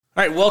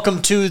All right,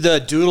 welcome to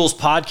the Doodles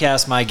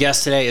podcast. My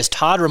guest today is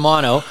Todd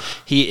Romano.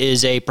 He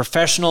is a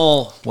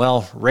professional,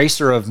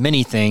 racer of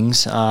many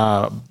things,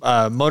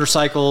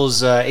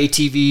 motorcycles,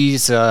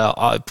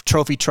 ATVs,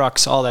 trophy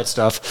trucks, all that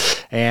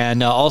stuff,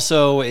 and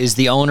also is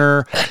the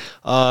owner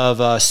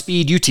of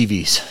Speed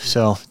UTVs.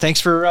 So thanks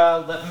for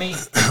letting me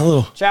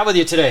chat with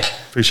you today.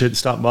 Appreciate the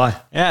stop by.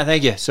 Yeah,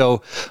 thank you.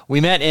 So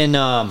we met in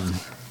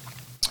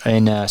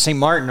St.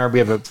 Martin, or we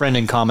have a friend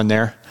in common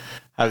there.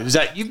 Is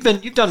that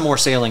you've done more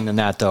sailing than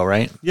that though,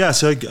 right? Yeah,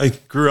 so I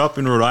grew up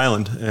in Rhode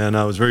Island, and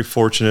I was very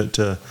fortunate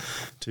to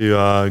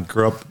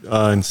grow up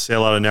and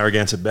sail out of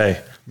Narragansett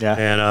Bay. Yeah.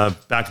 And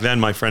back then,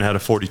 my friend had a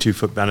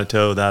 42-foot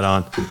Beneteau that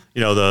on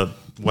the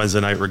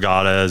Wednesday night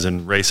regattas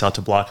and race out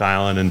to Block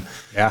Island and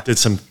did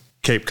some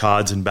Cape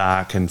Cods and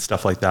back and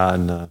stuff like that.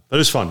 And but it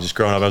was fun just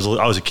growing up.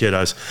 I was a kid.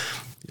 I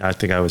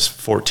think I was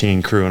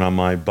 14 crewing on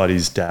my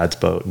buddy's dad's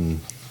boat and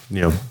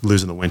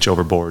losing the winch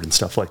overboard and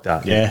stuff like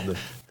that. Yeah.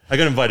 I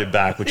got invited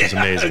back, which is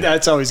amazing.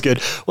 That's always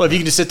good. Well, if you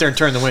can just sit there and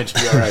turn the winch,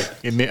 you'll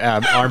be all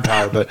right. Arm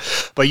power.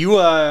 But you,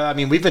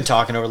 we've been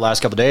talking over the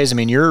last couple of days. I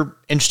mean, you're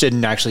interested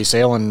in actually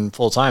sailing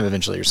full time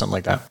eventually or something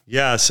like that.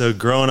 Yeah. So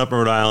growing up in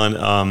Rhode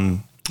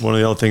Island, one of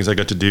the other things I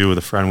got to do with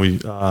a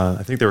friend,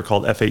 I think they were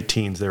called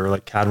F-18s. They were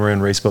like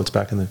catamaran race boats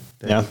back in the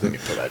day. Yeah. Let me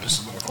put that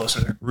just a little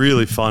closer there.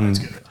 Really fun,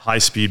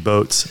 high-speed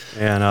boats.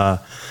 And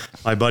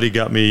my buddy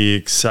got me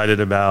excited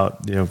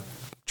about,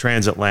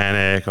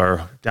 transatlantic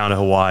or down to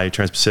Hawaii,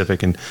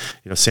 Trans-Pacific, and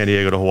San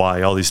Diego to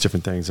Hawaii, all these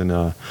different things. And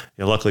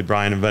luckily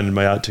Brian invited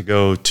me out to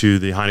go to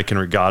the Heineken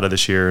Regatta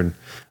this year, and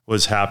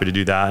was happy to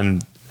do that.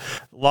 And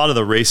a lot of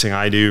the racing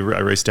I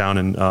race down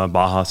in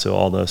Baja, so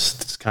all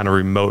this kind of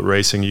remote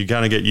racing, you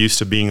kind of get used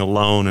to being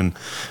alone and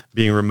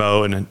being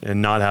remote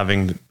and not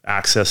having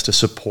access to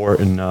support,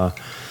 and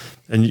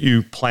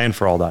you plan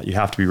for all that. You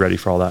have to be ready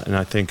for all that. And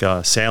I think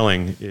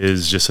sailing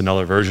is just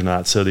another version of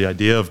that. So the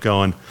idea of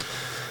going,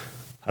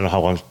 I don't know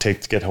how long it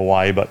takes to get to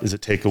Hawaii, but does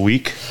it take a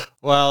week?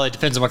 Well, it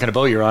depends on what kind of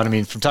boat you're on. I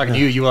mean, from talking to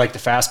you, you like the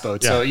fast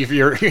boat. So if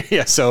you're,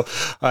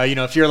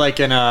 if you're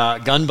like in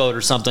a gunboat or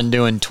something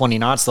doing 20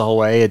 knots the whole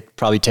way, it'd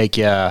probably take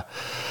you,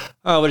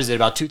 what is it,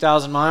 about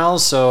 2,000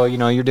 miles? So,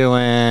 you're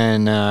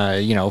doing,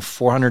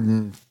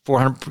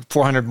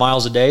 400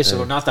 miles a day.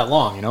 So not that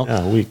long,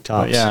 Yeah, a week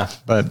tops.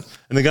 But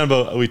and the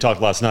gunboat we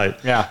talked last night.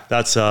 Yeah.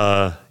 That's,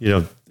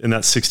 in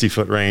that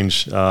 60-foot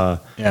range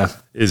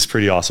is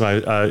pretty awesome. I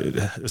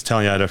was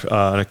telling you, I had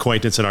an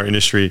acquaintance in our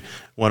industry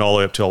went all the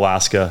way up to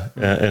Alaska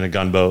in a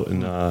gunboat,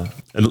 and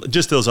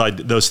just those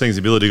things, the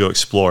ability to go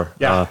explore.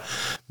 Yeah.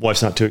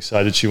 Wife's not too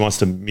excited. She wants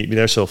to meet me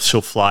there, so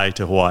she'll fly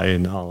to Hawaii,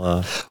 and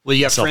I'll Well,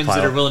 you have friends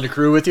that are willing to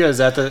crew with you? Is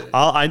that the...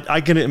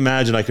 I can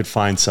imagine I could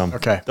find some.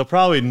 Okay. They'll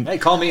probably... Hey,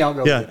 call me, I'll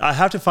go. Yeah, I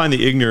have to find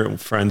the ignorant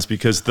friends,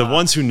 because the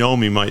ones who know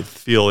me might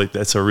feel like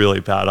that's a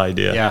really bad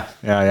idea.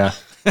 Yeah.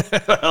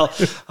 Well,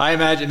 I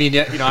imagine.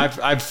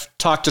 I've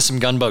talked to some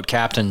gunboat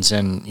captains,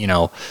 and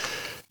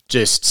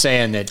just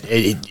saying that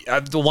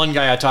the one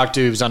guy I talked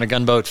to was on a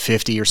gunboat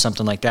 50 or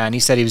something like that, and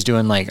he said he was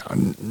doing like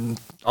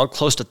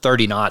close to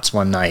 30 knots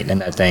one night in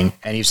that thing,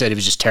 and he said it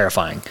was just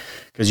terrifying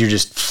because you're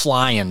just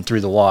flying through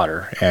the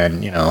water,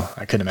 and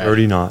I couldn't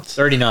imagine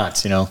 30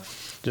 knots,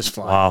 just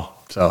flying. Wow.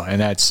 So,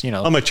 and that's,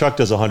 my truck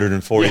does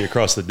 140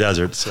 across the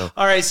desert. So,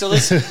 all right. So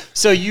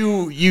so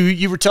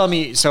you were telling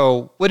me,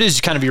 so what is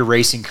kind of your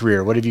racing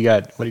career? What have you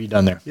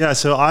done there? Yeah.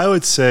 So I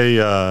would say,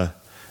 a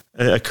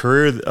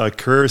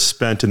career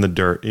spent in the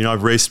dirt.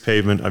 I've raced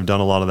pavement. I've done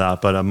a lot of that,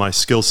 but my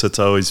skill set's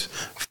always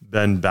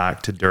been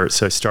back to dirt.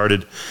 So I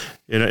started,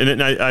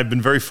 and I've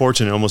been very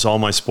fortunate in almost all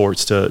my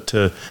sports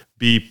to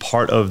be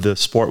part of the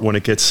sport when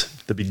it gets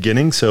the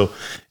beginning. So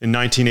in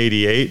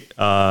 1988,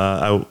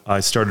 I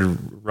started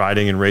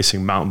riding and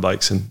racing mountain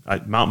bikes, and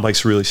mountain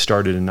bikes really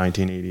started in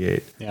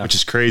 1988, which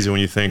is crazy when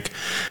you think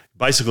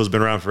bicycles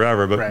been around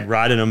forever, but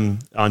riding them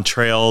on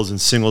trails and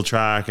single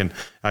track. And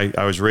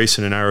I was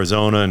racing in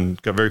Arizona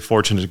and got very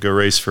fortunate to go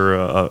race for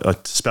a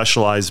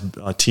specialized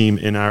team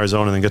in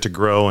Arizona, and then get to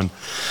grow and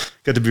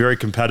got to be very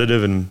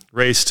competitive, and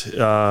raced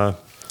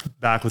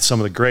back with some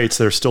of the greats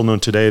that are still known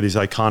today, these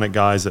iconic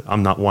guys that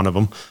I'm not one of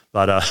them,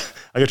 but I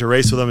got to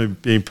race with them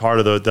and being part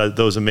of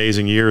those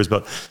amazing years.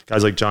 But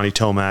guys like Johnny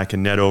Tomac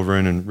and Ned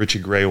Overend and Richie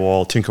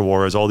Graywall, Tinker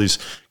Juarez, all these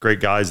great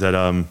guys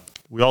that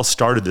we all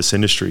started this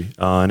industry,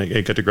 and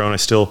it got to grow. And I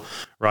still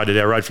ride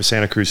today. I ride for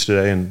Santa Cruz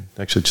today, and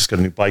actually just got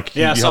a new bike.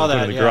 Yeah, I saw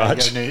that in the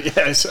garage.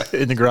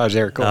 In the garage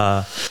there.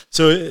 Cool.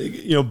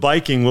 So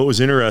biking. What was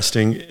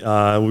interesting,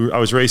 I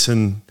was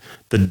racing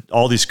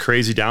all these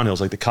crazy downhills,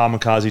 like the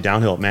Kamikaze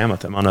downhill at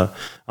Mammoth. I'm on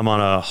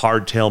a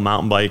hardtail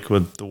mountain bike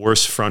with the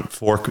worst front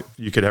fork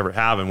you could ever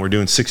have, and we're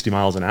doing 60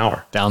 miles an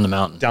hour down the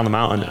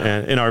mountain,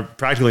 and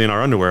practically in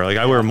our underwear. Like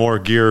I wear more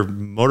gear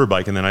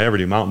motorbiking than I ever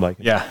do mountain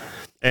biking. Yeah,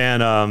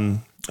 and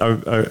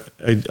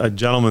a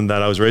gentleman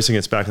that I was racing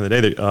against back in the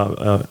day,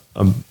 a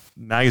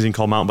magazine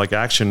called Mountain Bike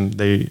Action,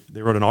 they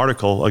wrote an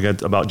article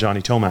about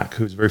Johnny Tomac,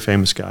 who's a very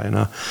famous guy,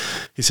 and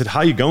he said, "How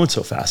are you going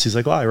so fast?" He's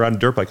like, "Well, I ride a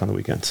dirt bike on the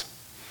weekends."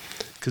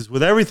 because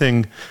with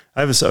everything,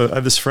 I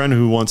have this friend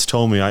who once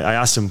told me, I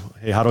asked him,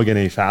 hey, how do I get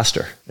any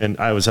faster? And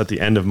I was at the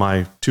end of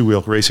my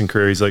two-wheel racing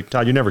career. He's like,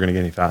 Todd, you're never going to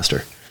get any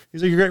faster.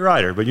 He's like, you're a great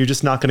rider, but you're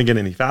just not going to get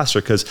any faster,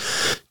 because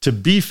to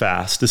be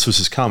fast, this was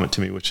his comment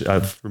to me, which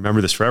I've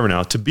remembered this forever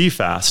now. To be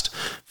fast,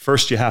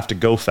 first you have to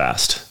go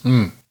fast.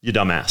 You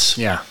dumbass.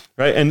 Yeah.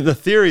 Right. And the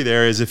theory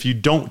there is if you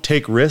don't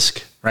take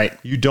risk, right,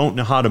 you don't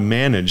know how to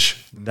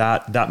manage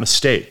that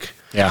mistake.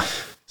 Yeah.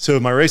 So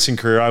in my racing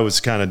career, I was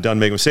kind of done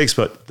making mistakes,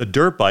 but the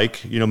dirt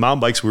bike, mountain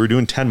bikes, we were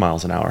doing 10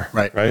 miles an hour.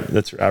 Right. Right.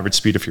 That's your average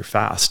speed if you're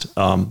fast.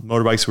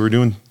 Motorbikes, we were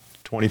doing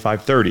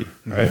 25, 30.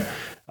 Right.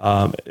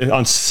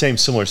 On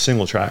similar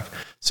single track.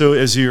 So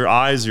as your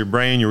eyes, your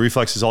brain, your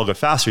reflexes all got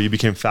faster, you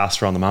became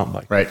faster on the mountain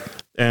bike. Right.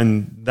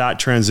 And that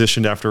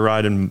transitioned after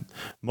riding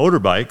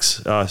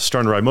motorbikes,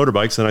 starting to ride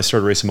motorbikes. Then I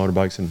started racing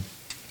motorbikes, and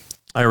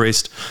I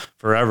raced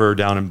forever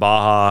down in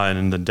Baja and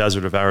in the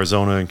desert of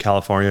Arizona and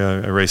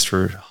California. I raced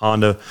for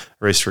Honda,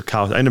 I raced for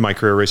Kawasaki. I ended my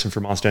career racing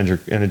for Monster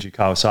Energy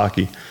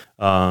Kawasaki.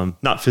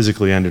 Not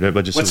physically ended it,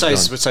 but just what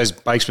size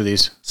bikes were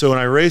these? So when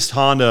I raced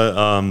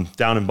Honda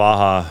down in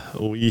Baja,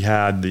 we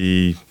had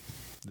the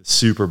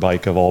super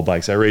bike of all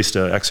bikes. I raced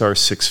a XR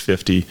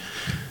 650.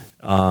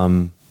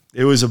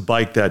 It was a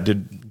bike that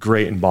did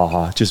great in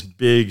Baja, just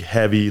big,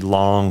 heavy,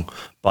 long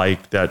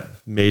bike that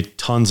made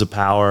tons of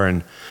power,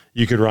 and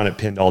you could run it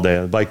pinned all day.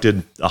 The bike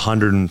did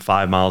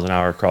 105 miles an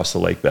hour across the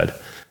lake bed.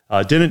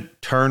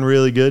 Didn't turn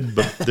really good,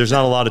 but there's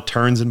not a lot of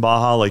turns in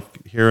Baja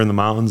like here in the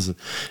mountains. It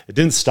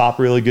didn't stop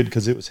really good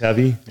because it was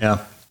heavy.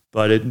 Yeah,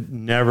 but it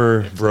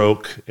never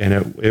broke,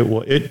 and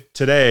it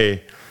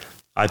today.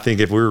 I think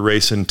if we were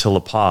racing to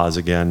La Paz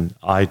again,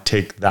 I'd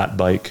take that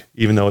bike,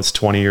 even though it's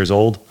 20 years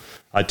old.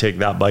 I'd take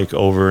that bike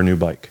over a new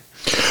bike.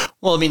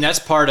 Well, I mean, that's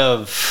part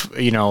of,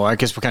 I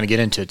guess we'll kind of get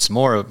into it some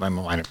more,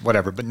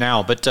 whatever,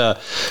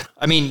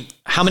 I mean,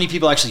 how many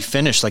people actually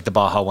finish like the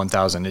Baja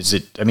 1000? We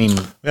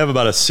have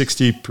about a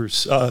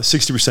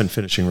 60%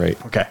 finishing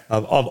rate. Okay.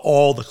 Of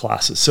all the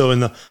classes. So in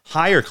the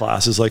higher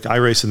classes, like I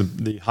race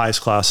in the highest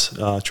class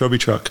trophy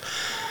truck,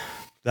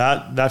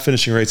 that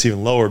finishing rate's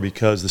even lower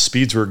because the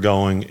speeds we're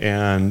going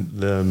and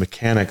the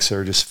mechanics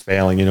are just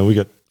failing. We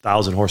got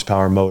 1,000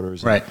 horsepower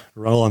motors, right?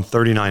 Roll on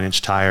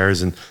 39-inch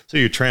tires, and so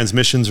your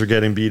transmissions are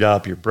getting beat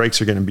up, your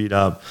brakes are getting beat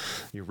up,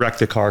 you wreck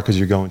the car because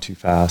you're going too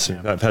fast.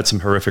 Yeah. I've had some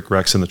horrific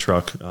wrecks in the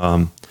truck,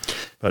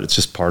 but it's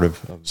just part of.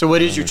 So,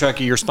 what is your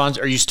truck?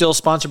 Are you still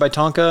sponsored by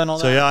Tonka and all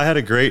that? So yeah, I had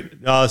a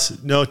great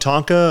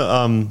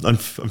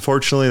Tonka.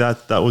 Unfortunately,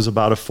 that was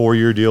about a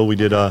 4-year deal. We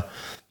did a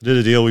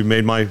deal. We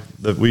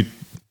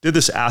did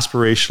this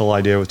aspirational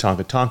idea with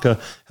Tonka. Tonka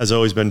has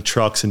always been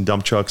trucks and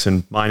dump trucks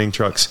and mining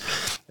trucks.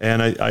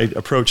 And I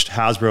approached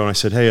Hasbro and I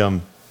said, hey,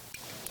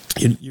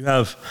 you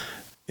have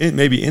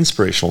maybe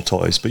inspirational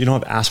toys, but you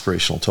don't have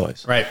aspirational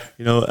toys. Right.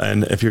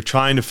 And if you're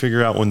trying to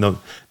figure out when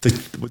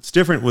what's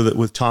different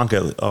with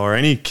Tonka or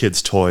any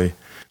kid's toy,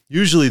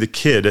 usually the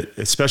kid,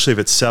 especially if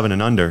it's 7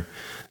 and under,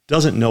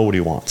 doesn't know what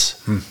he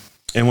wants.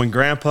 And when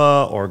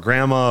grandpa or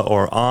grandma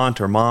or aunt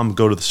or mom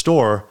go to the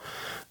store,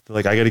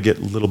 like, I got to get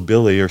little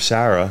Billy or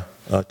Sarah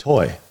a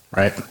toy.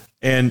 Right.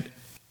 And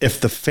if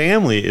the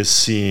family is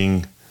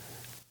seeing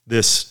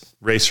this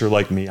racer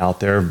like me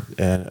out there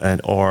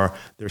or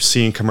they're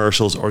seeing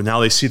commercials or now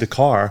they see the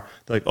car,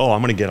 they're like, oh,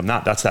 I'm going to get him.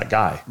 That's that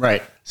guy.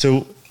 Right.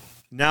 So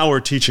now we're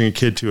teaching a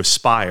kid to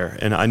aspire.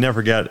 And I never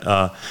forget,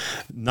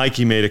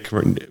 Nike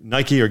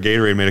or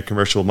Gatorade made a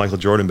commercial with Michael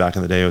Jordan back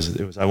in the day.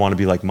 It was I want to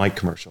be like Mike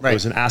commercial. Right. It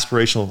was an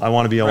aspirational, I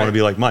want to be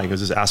like Mike. It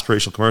was this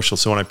aspirational commercial.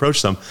 So when I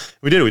approached them,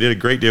 we did a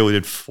great deal. We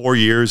did 4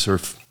 years or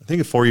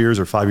 5 years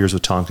with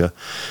Tonka,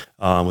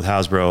 with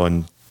Hasbro.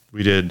 And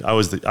I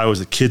was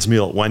the kids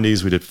meal at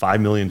Wendy's. We did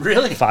 5 million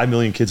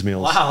kids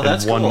meals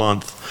in 1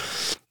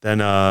 month. Then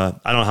I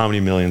don't know how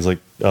many millions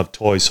of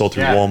toys sold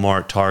through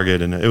Walmart,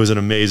 Target, and it was an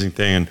amazing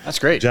thing. And that's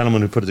great. The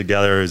gentleman who put it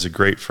together is a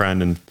great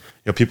friend, and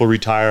people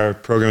retire,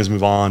 programs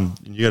move on,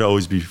 and you got to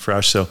always be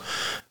fresh. So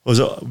I was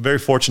very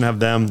fortunate to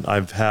have them.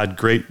 I've had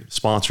great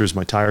sponsors,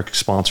 my tire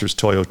sponsors,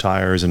 Toyo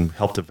Tires, and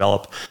helped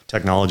develop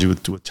technology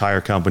with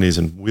tire companies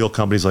and wheel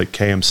companies like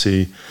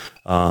KMC.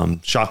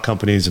 Shock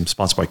companies. I'm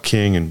sponsored by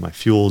King, and my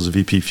fuels,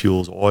 VP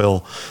Fuels.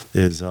 Oil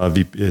is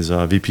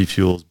VP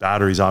Fuels.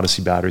 Batteries,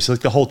 Odyssey Batteries. So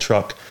the whole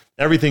truck.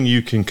 Everything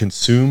you can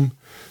consume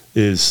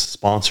is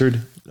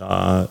sponsored,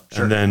 sure.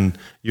 And then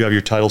you have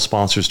your title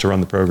sponsors to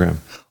run the program.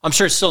 I'm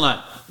sure it's still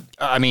not.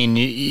 I mean,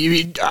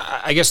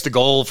 I guess the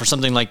goal for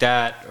something like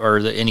that or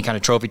any kind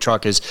of trophy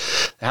truck is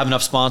to have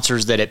enough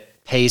sponsors that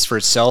it pays for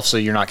itself, so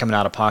you're not coming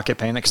out of pocket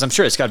paying that. Because I'm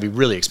sure it's got to be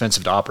really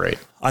expensive to operate.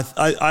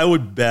 I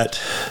would bet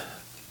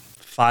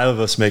 5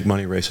 of us make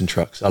money racing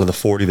trucks out of the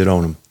 40 that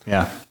own them.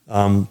 Yeah.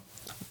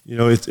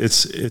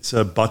 It's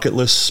a bucket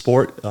list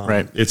sport.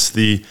 Right.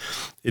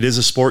 It is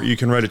a sport you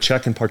can write a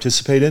check and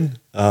participate in.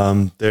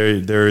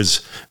 There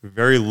is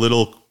very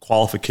little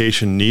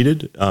qualification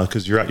needed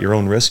because you're at your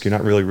own risk. You're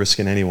not really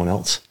risking anyone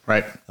else.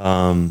 Right.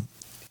 I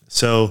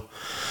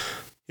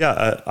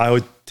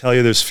would tell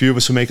you there's few of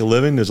us who make a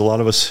living. There's a lot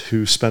of us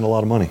who spend a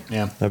lot of money.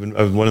 Yeah. I've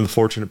been one of the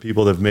fortunate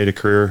people that have made a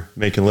career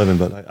making a living.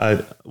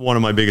 But one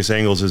of my biggest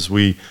angles is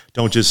we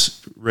don't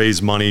just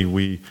raise money.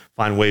 We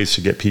find ways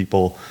to get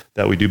people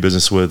that we do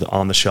business with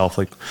on the shelf.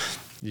 Like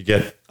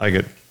I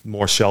get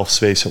more shelf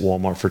space at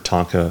Walmart for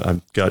Tonka.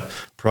 I've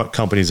got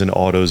companies in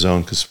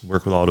AutoZone because I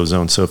work with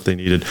AutoZone. So if they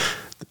needed,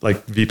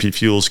 like VP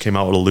Fuels came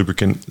out with a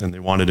lubricant and they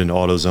wanted an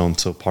AutoZone.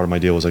 So part of my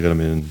deal was I got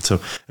them in. So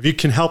if you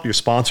can help your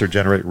sponsor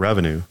generate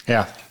revenue,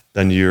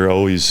 then they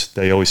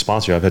always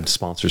sponsor you. I've had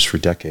sponsors for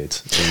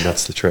decades, and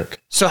that's the trick.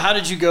 So how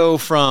did you go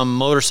from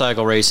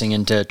motorcycle racing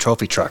into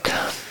trophy truck?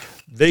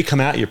 They come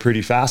at you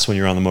pretty fast when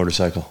you're on the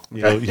motorcycle.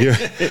 You know,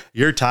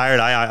 you're tired.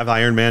 I have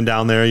Ironman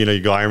down there. You know,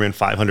 you go Ironman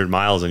 500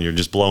 miles and you're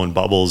just blowing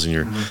bubbles and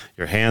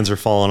your hands are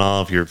falling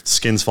off, your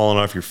skin's falling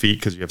off your feet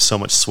because you have so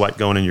much sweat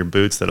going in your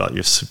boots that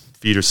your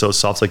feet are so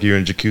soft. It's like you're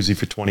in a jacuzzi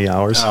for 20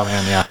 hours. Oh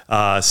man,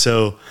 yeah.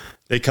 So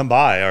they come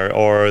by,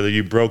 or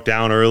you broke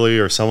down early,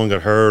 or someone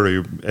got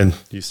hurt, and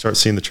you start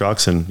seeing the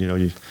trucks, and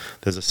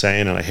there's a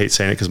saying, and I hate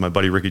saying it because my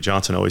buddy Ricky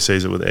Johnson always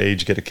says it: with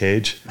age, get a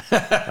cage.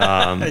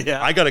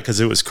 I got it because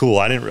it was cool.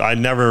 I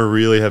never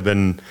really have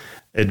been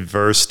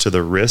adverse to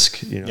the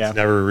risk. It's I've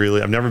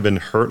never been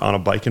hurt on a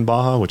bike in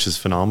Baja, which is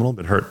phenomenal.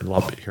 Been hurt a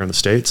lot here in the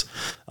States,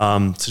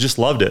 so just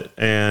loved it,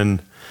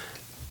 and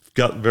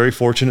got very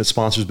fortunate.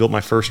 Sponsors built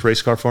my first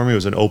race car for me. It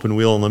was an open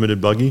wheel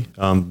unlimited buggy.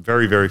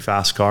 Very, very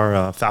fast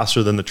car,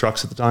 faster than the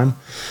trucks at the time.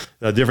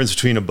 The difference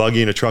between a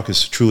buggy and a truck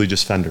is truly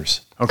just fenders.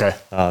 Okay.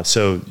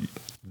 So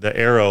the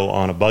aero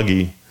on a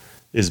buggy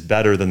is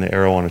better than the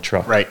aero on a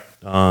truck. Right.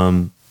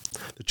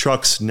 The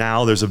trucks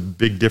now, there's a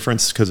big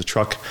difference because a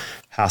truck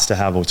has to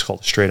have what's called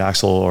a straight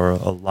axle or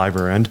a live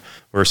rear end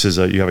versus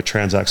you have a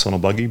transaxle on a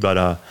buggy.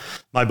 But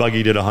my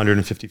buggy did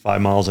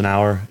 155 miles an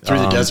hour through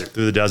the desert.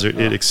 Through the desert,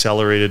 It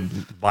accelerated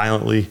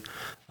violently,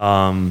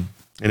 and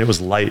it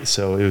was light.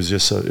 So it was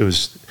just it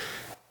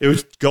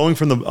was going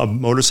from a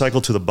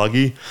motorcycle to the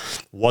buggy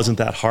wasn't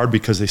that hard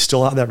because they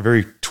still have that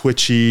very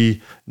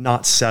twitchy,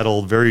 not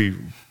settled, very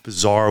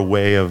bizarre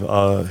way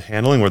of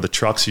handling. Where the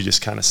trucks, you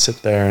just kind of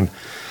sit there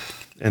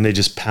and they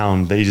just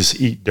pound, they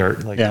just eat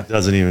dirt. It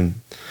doesn't even.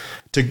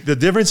 The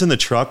difference in the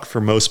truck for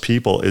most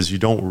people is you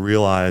don't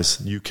realize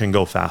you can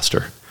go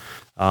faster.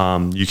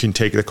 You can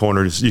take the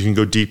corners, you can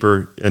go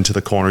deeper into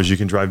the corners, you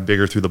can drive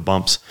bigger through the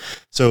bumps.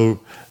 So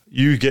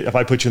if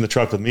I put you in the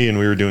truck with me and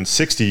we were doing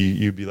 60,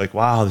 you'd be like,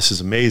 wow, this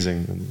is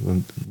amazing.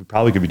 And we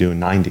probably could be doing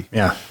 90.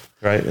 Yeah.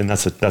 Right. And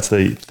that's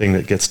the thing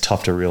that gets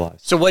tough to realize.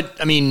 So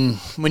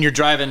when you're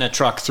driving a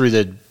truck through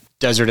the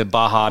desert at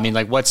Baja,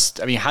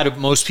 how do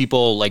most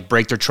people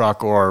break their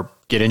truck or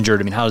get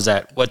injured? How does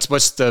that,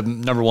 what's the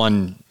number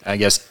one, I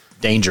guess,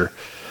 danger?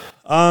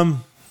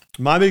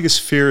 My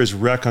biggest fear is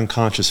wreck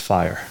unconscious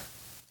fire.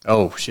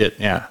 Oh shit.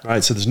 Yeah.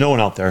 Right. So there's no one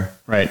out there.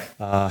 Right.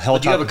 Helicopter.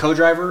 Do you have a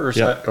co-driver or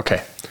yeah.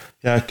 Okay.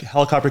 Yeah.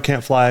 Helicopter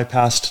can't fly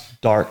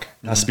past dark.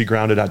 It has to be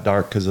grounded at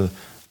dark because of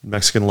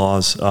Mexican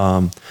laws.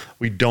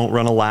 We don't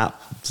run a lap.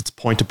 It's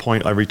point to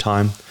point every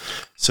time.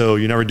 So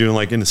you're never doing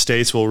in the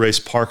States, we'll race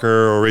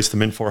Parker or race the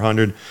Mint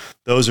 400.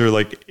 Those are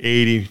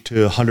 80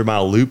 to 100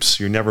 mile loops.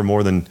 You're never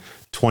more than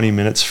 20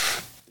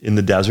 minutes in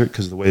the desert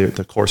because of the way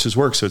the courses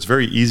work. So it's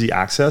very easy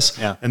access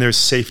and there's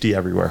safety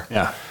everywhere.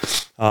 Yeah.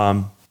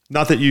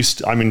 Not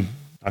that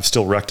I've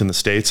still wrecked in the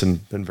States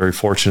and been very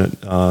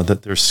fortunate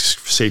that there's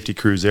safety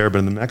crews there. But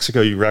in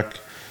Mexico, you wreck.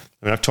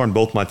 I've torn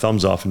both my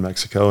thumbs off in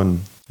Mexico,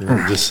 and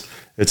you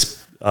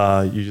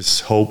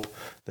just hope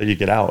that you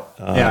get out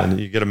and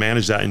you got to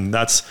manage that. And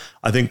that's,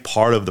 I think,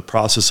 part of the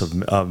process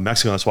of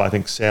Mexico. That's why I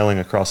think sailing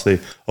across the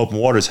open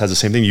waters has the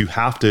same thing. You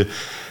have to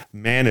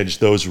manage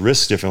those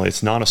risks differently.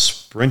 It's not a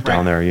sprint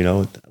down there.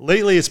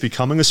 Lately it's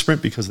becoming a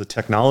sprint because the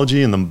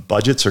technology and the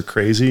budgets are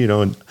crazy,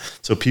 and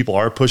so people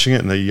are pushing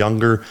it, and the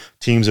younger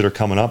teams that are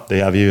coming up, they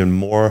have even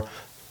more,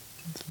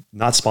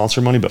 not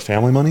sponsor money, but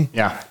family money.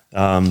 Yeah.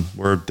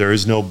 Where there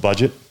is no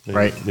budget.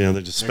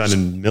 They're just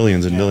spending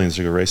millions and millions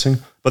to go racing,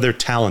 but they're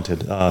talented.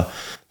 The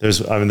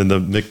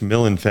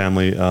McMillan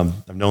family,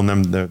 I've known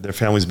them, their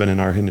family's been in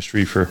our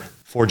industry for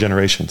 4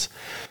 generations.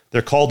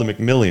 They're called the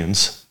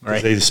McMillions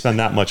because they spend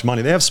that much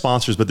money. They have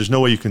sponsors, but there's no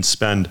way you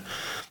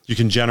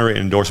can generate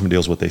endorsement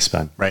deals what they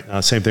spend. Right.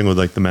 Same thing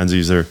with the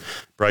Menzies.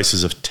 Bryce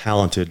is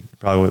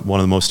probably one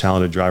of the most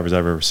talented drivers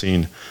I've ever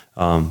seen.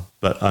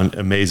 But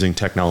amazing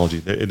technology.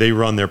 They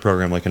run their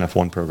program like an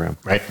F1 program.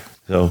 Right.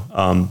 So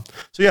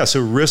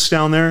risk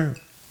down there.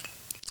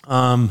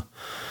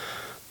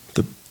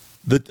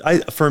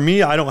 For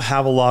me, I don't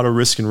have a lot of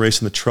risk in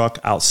racing the truck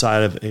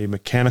outside of a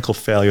mechanical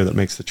failure that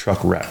makes the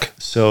truck wreck.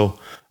 So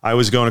I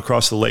was going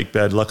across the lake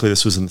bed. Luckily,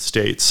 this was in the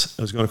States.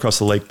 I was going across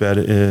the lake bed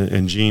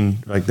in Jean,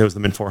 there was the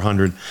Mint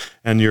 400,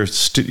 and your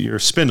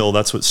spindle,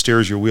 that's what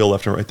steers your wheel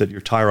left and right that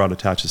your tie rod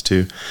attaches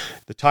to.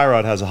 The tie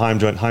rod has a heim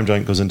joint. Heim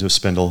joint goes into a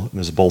spindle, and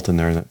there's a bolt in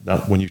there. And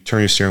that when you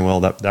turn your steering wheel,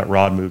 that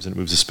rod moves and it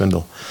moves the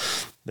spindle.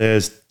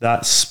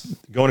 That's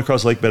going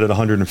across the lake bed at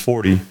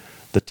 140.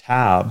 The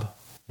tab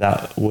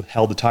that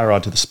held the tie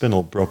rod to the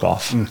spindle broke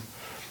off.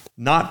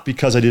 Not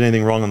because I did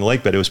anything wrong on the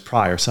lake bed. It was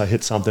prior, so I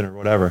hit something or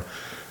whatever.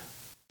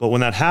 But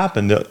when that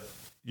happened,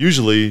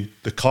 usually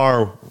the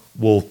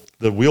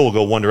wheel will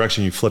go one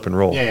direction, you flip and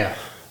roll. Yeah.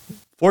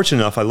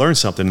 Fortunate enough, I learned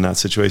something in that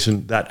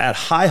situation, that at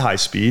high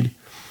speed,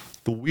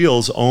 the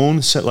wheels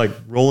own like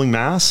rolling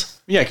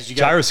mass. Yeah, because you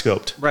got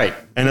gyroscoped. Right.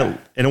 And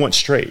it went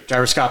straight.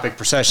 Gyroscopic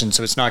precession,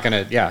 so it's not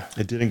going to,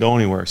 It didn't go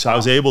anywhere. So I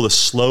was able to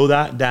slow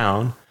that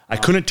down. I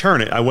couldn't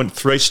turn it. I went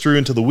straight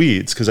into the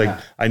weeds because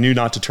I knew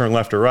not to turn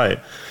left or right.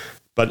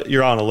 But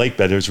you're on a lake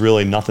bed. There's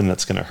really nothing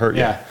that's going to hurt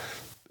you.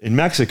 In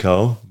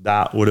Mexico,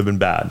 that would have been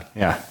bad.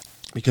 Yeah.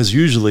 Because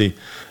usually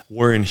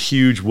we're in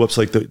huge whoops.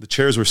 Like the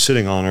chairs we're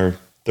sitting on are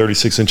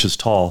 36 inches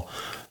tall.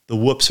 The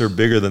whoops are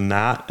bigger than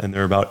that, and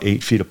they're about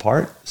 8 feet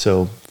apart.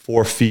 So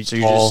 4 feet so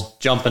you're tall.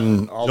 Just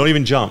jumping. Don't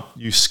even jump.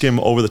 You skim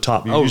over the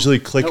top. You usually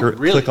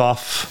click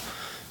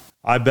off.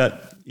 I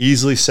bet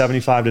easily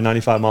 75 to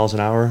 95 miles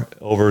an hour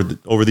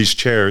over these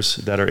chairs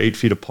that are 8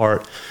 feet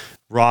apart.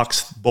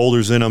 Rocks,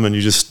 boulders in them, and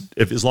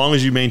as long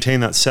as you maintain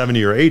that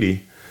 70 or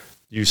 80,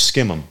 you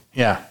skim them.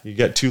 Yeah. You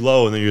get too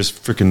low, and then you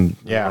just freaking.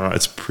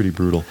 It's pretty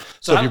brutal.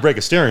 So if you break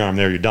a steering arm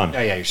there, you're done.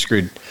 Yeah, you're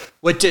screwed.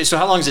 So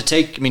how long does it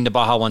take? I mean, the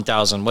Baja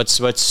 1000.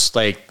 What's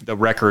like the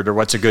record, or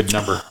what's a good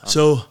number?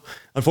 So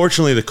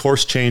unfortunately, the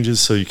course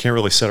changes, so you can't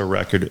really set a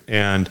record,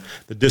 and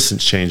the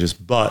distance changes.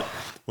 But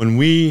when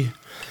we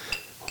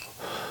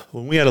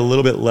had a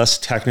little bit less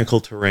technical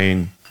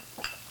terrain,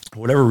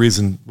 whatever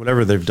reason,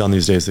 whatever they've done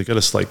these days, they got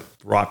us like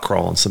rock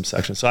crawl in some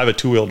sections. So I have a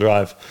 2-wheel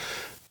drive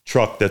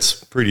truck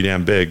that's pretty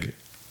damn big,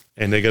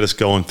 and they get us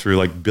going through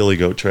like billy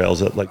goat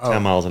trails at like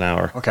 10 miles an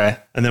hour. Okay.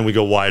 And then we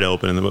go wide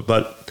open.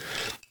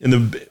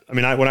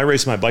 When I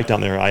race my bike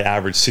down there, I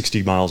average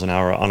 60 miles an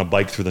hour on a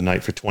bike through the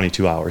night for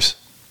 22 hours.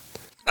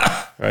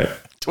 Right.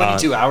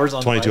 22 hours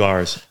on 22 the bike?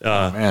 hours.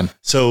 Man.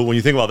 So when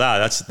you think about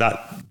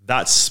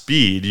that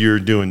speed, you're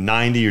doing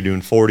 90, you're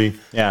doing 40.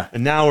 Yeah.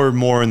 And now we're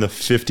more in the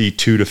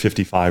 52 to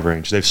 55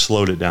 range. They've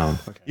slowed it down.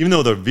 Okay. Even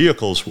though the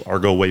vehicles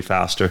go way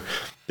faster,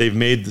 they've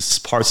made the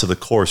parts of the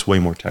course way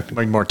more technical.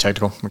 Way more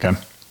technical. Okay.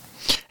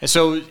 And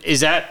so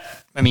is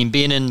that, I mean,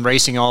 being in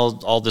racing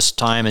all this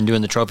time and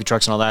doing the trophy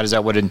trucks and all that, is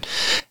that what kind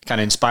of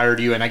inspired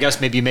you? And I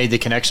guess maybe you made the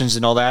connections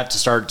and all that to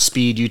start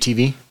Speed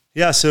UTV?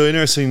 Yeah. So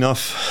interesting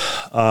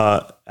enough,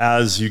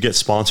 as you get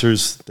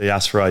sponsors, they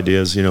ask for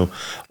ideas.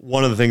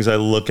 One of the things I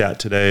look at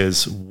today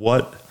is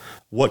what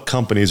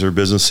companies or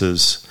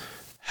businesses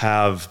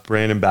have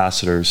brand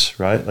ambassadors,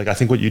 right? Like I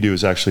think what you do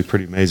is actually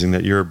pretty amazing,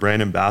 that you're a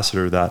brand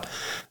ambassador that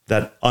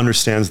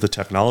understands the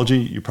technology.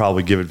 You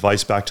probably give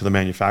advice back to the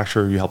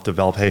manufacturer. You help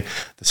develop, hey,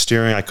 the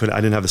steering, I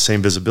didn't have the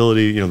same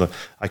visibility.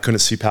 I couldn't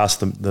see past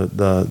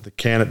the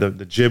can,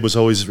 the jib was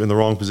always in the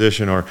wrong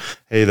position, or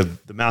hey,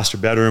 the master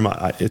bedroom,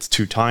 it's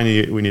too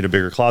tiny. We need a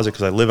bigger closet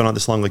because I live in on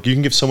this long. Like you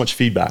can give so much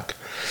feedback.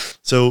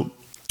 So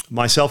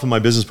myself and my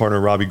business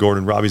partner, Robbie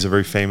Gordon. Robbie's a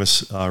very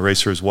famous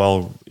racer as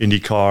well.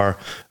 IndyCar,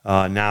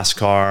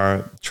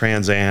 NASCAR,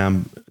 Trans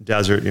Am,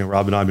 Desert.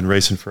 Rob and I have been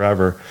racing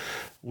forever.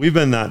 We've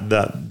been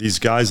these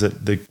guys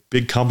that the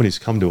big companies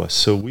come to us.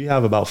 So we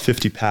have about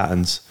 50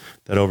 patents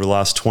that over the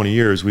last 20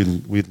 years we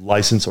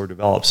license or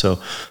develop.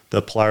 So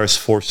the Polaris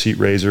 4-seat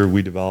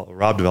RZR,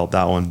 Rob developed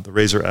that one. The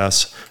RZR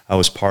S I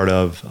was part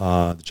of.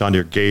 The John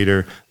Deere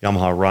Gator,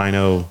 Yamaha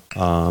Rhino.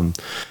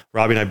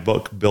 Robbie and I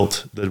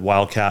built the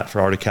Wildcat for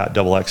Arctic Cat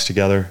XX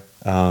together.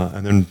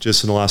 And then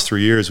just in the last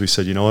 3 years, we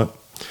said, you know what?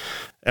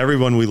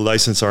 Everyone we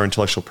license our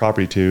intellectual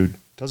property to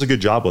does a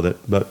good job with it,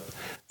 but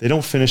they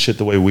don't finish it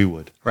the way we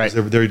would. Right.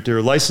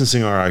 They're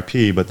licensing our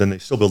IP, but then they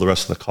still build the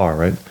rest of the car,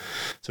 right?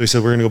 So we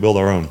said, we're going to go build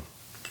our own.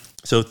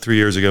 So 3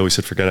 years ago, we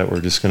said, forget it.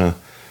 We're just going to,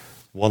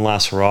 one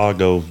last hurrah,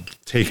 go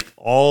take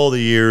all the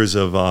years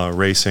of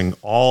racing,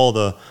 all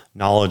the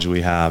knowledge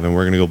we have, and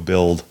we're going to go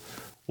build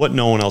what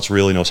no one else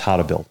really knows how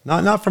to build.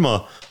 Not from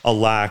a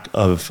lack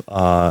of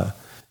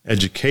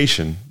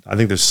education. I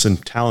think there's some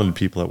talented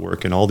people that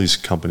work in all these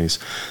companies.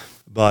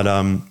 But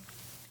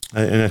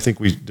and I think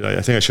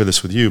I shared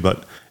this with you,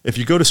 but if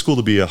you go to school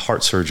to be a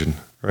heart surgeon,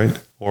 right,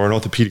 or an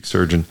orthopedic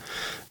surgeon,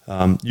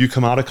 you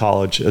come out of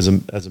college as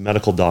a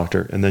medical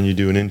doctor, and then you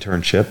do an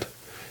internship,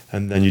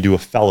 and then you do a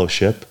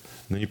fellowship,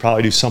 and then you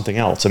probably do something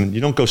else. I mean, you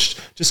don't go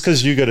just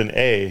because you get an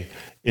A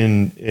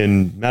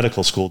in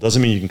medical school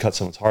doesn't mean you can cut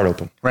someone's heart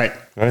open. Right.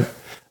 And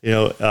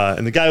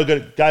the guy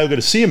who go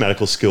to see a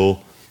medical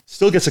school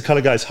still gets to cut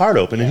a guy's heart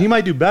open, and he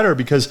might do better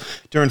because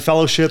during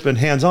fellowship and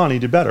hands-on, he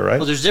did better, right?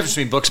 Well, there's a difference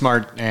between book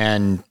smart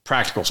and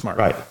practical smart.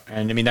 Right.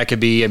 And I mean, that could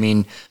be,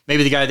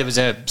 maybe the guy that was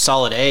a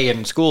solid A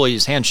in school, he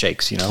just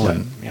handshakes, and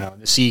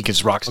the C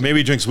because rocks. Or maybe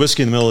he drinks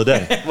whiskey in the middle of the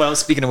day. Well,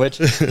 speaking of which,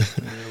 a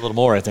little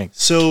more, I think.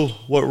 So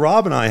what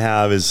Rob and I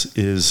have is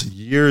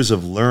years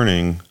of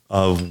learning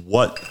of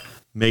what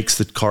makes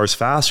the cars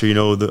faster.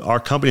 Our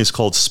company is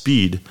called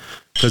Speed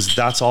because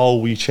that's all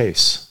we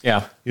chase.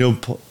 Yeah.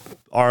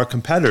 Our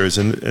competitors,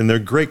 and they're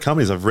great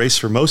companies. I've raced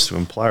for most of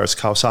them: Polaris,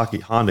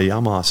 Kawasaki, Honda,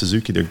 Yamaha,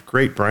 Suzuki. They're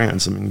great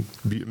brands.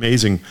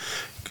 Amazing.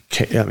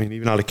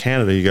 Even out of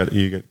Canada,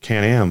 you got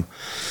Can-Am.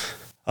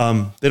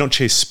 They don't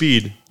chase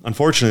speed.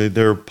 Unfortunately,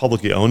 they're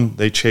publicly owned.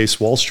 They chase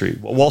Wall Street.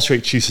 Wall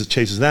Street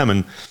chases them,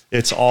 and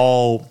it's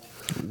all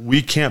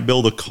we can't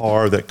build a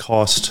car that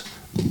costs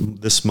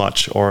this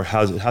much or it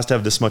has to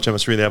have this much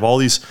MSRP. They have all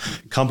these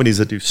companies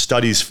that do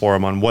studies for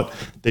them on what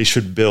they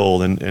should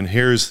build. And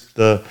here's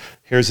the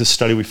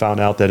study we found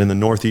out that in the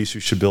Northeast,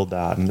 you should build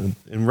that.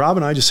 And Rob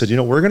and I just said,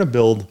 we're going to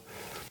build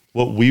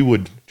what we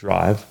would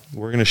drive.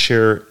 We're going to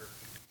share.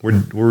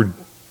 We're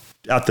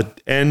at the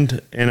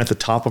end and at the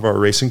top of our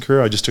racing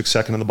career. I just took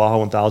second in the Baja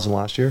 1000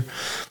 last year.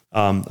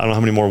 I don't know how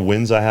many more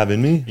wins I have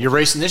in me. You're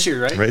racing this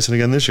year, right? Racing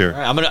again this year.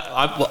 All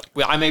right,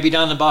 I may be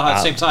down in the Baja at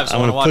the same time. So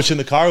I'm going to push in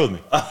the car with me.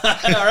 All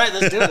right,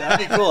 let's do it.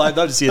 That'd be cool. I'd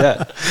love to see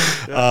that.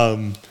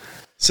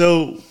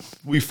 So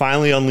we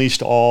finally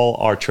unleashed all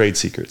our trade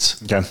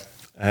secrets. Okay.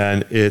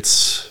 And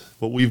it's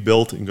what we've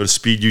built. You can go to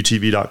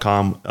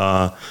speedutv.com.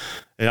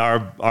 And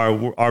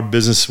our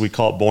business, we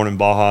call it Born in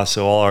Baja.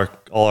 So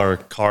all our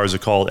cars are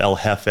called El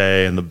Jefe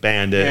and the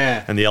Bandit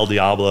and the El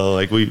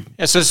Diablo.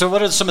 So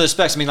what are some of the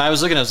specs? I mean, I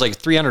was looking at it was like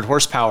 300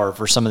 horsepower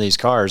for some of these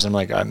cars. I'm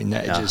like,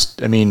 it's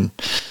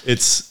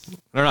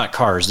they're not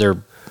cars. They're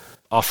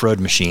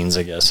off-road machines,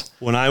 I guess.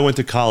 When I went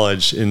to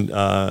college when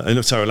I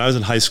was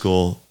in high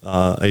school,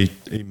 a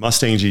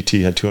Mustang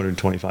GT had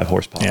 225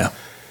 horsepower. Yeah.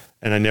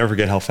 And I never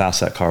forget how fast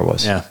that car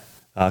was. Yeah.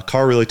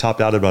 Car really topped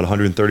out at about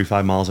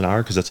 135 miles an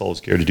hour because that's all it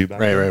was geared to do back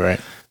then. Right.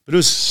 But it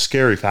was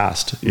scary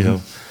fast, you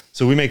know.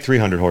 So we make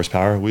 300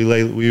 horsepower. We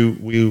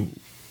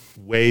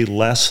weigh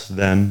less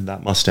than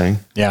that Mustang.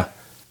 Yeah.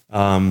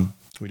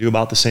 We do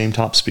about the same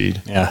top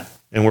speed. Yeah.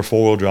 And we're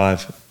four-wheel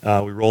drive.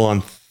 We roll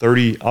on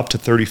 30 up to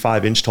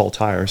 35-inch tall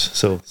tires.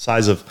 So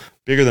size of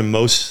bigger than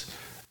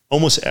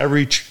almost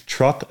every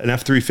truck. An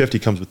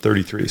F-350 comes with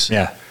 33s.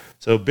 Yeah.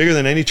 So bigger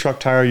than any truck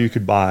tire you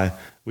could buy.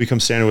 We come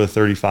standard with a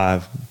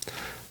 35.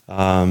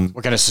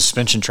 What kind of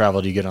suspension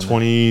travel do you get on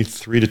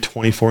 23 to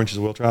 24 inches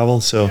of wheel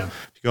travel. So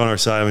if you go on our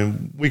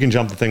side, we can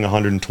jump the thing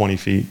 120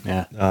 feet.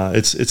 Yeah.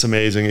 It's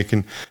amazing. It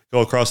can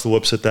go across the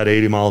whoops at that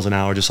 80 miles an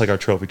hour, just like our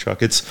trophy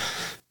truck.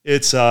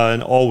 It's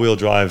an all-wheel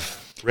drive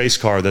race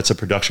car that's a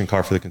production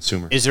car for the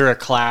consumer. Is there a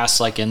class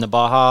like in the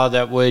Baja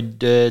that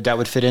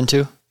would fit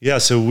into? Yeah,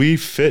 so we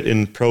fit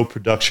in pro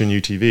production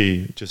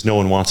UTV, just no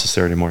one wants us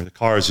there anymore. The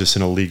car is just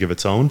in a league of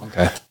its own.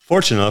 Okay.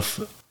 Fortunate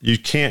enough, you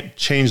can't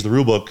change the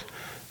rule book.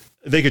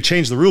 They could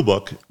change the rule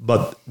book,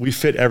 but we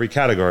fit every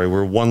category.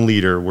 We're 1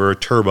 liter, we're a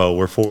turbo,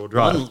 we're four-wheel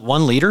drive.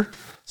 1 liter?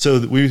 So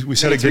we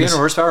set a 300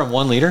 horsepower and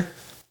 1 liter?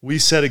 We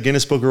set a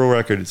Guinness Book of World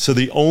Record. So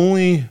the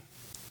only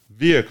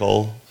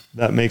vehicle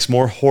that makes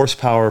more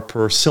horsepower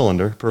per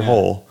cylinder, per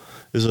hole,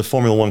 is a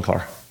Formula One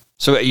car.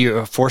 So you're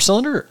a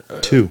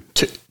 4-cylinder? Two.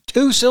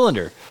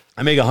 2-cylinder.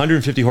 I make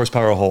 150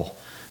 horsepower a hole.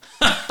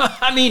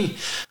 I mean,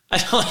 I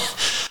don't.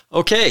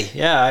 Okay,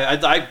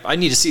 yeah, I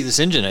need to see this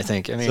engine. I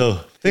think. So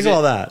think of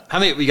all that. How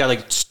many we got?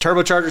 Like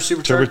turbocharged,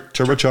 supercharged,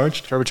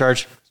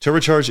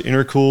 turbocharged,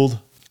 intercooled,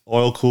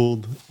 oil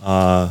cooled.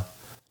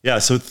 Yeah.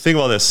 So think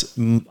about this.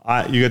 You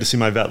got to see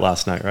my vet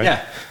last night, right?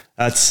 Yeah.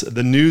 That's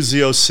the new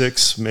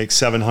Z06 makes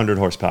 700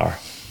 horsepower,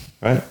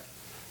 right?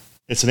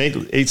 It's an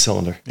 8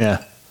 cylinder.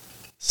 Yeah.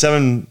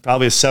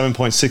 Probably a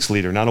 7.6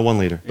 liter, not a 1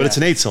 liter, but it's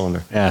an 8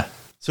 cylinder. Yeah.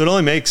 So it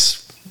only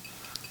makes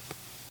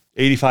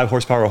 85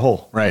 horsepower a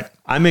hole. Right.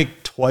 I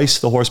make twice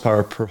the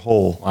horsepower per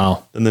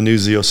hole than the new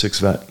Z06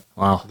 Vet.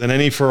 Wow. Than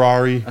any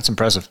Ferrari. That's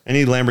impressive.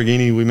 Any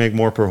Lamborghini, we make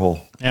more per hole.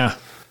 Yeah.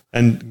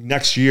 And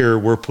next year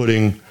we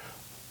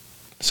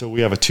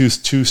have a two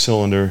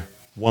cylinder,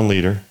 1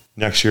 liter.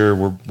 Next year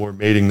we're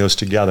mating those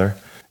together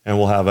and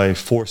we'll have a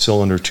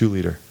 4-cylinder 2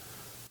 liter.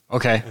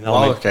 Okay.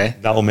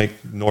 That will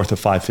make north of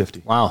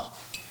 550. Wow.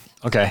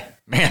 Okay.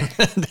 Man,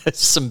 there's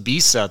some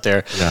beasts out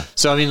there. Yeah.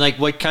 So, I mean, like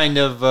what kind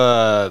of,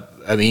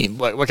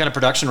 what kind of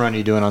production run are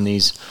you doing on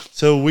these?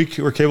 So we're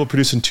capable of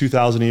producing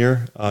 2,000 a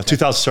year.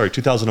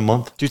 2,000 a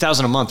month.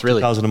 2,000 a month,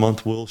 really? 2,000 a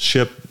month. We'll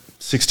ship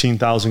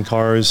 16,000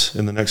 cars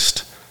in the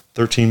next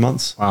 13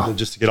 months. Wow.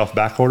 Just to get off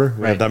back order.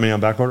 We have that many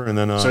on back order. And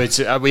then, so it's,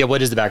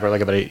 what is the back order?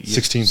 Like about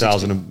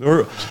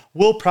 16,000.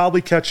 We'll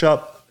probably catch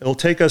up. It'll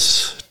take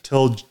us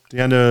till the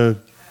end of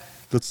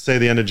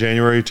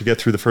January to get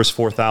through the first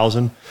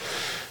 4,000.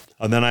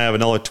 And then I have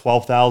another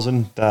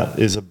 12,000. That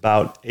is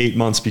about 8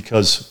 months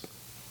because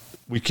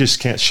we just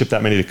can't ship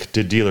that many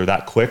to dealer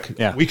that quick.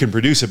 Yeah. We can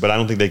produce it, but I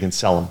don't think they can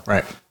sell them.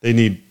 Right. They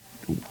need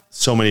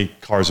so many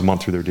cars a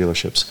month through their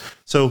dealerships.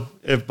 So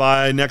if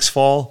by next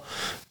fall,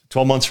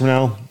 12 months from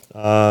now,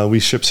 we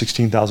ship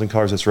 16,000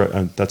 cars,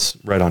 that's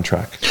right on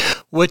track.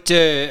 What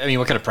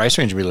kind of price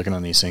range are we looking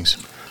on these things?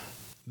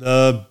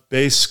 The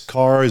base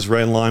car is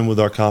right in line with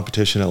our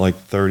competition at like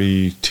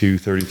 32,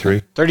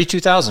 33.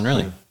 32,000,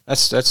 really? Yeah.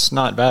 That's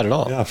not bad at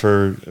all. Yeah,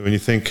 when you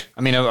think...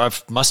 I mean, a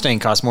Mustang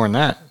costs more than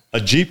that. A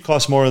Jeep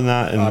costs more than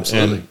that. And,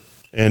 absolutely.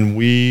 And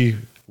we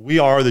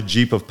are the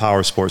Jeep of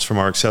power sports from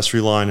our accessory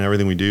line and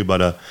everything we do.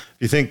 But if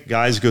you think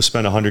guys go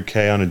spend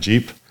 $100K on a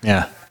Jeep...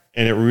 Yeah.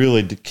 And it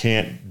really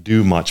can't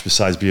do much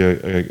besides be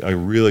a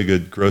really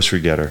good grocery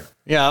getter.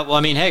 Yeah, well,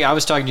 I mean, hey, I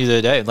was talking to you the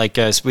other day. Like,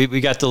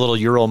 we got the little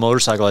Ural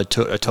motorcycle I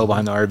tow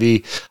behind the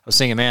RV. I was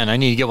thinking, man, I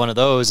need to get one of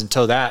those and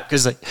tow that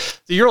because like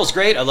the Ural's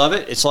great. I love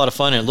it. It's a lot of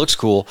fun and it looks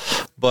cool.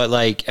 But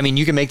like, I mean,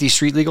 you can make these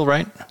street legal,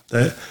 right?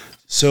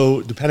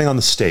 So depending on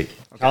the state,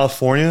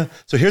 California.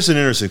 So here's an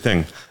interesting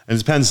thing, and it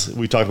depends.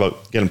 We talked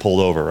about getting pulled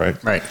over,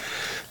 right? Right.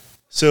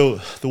 So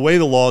the way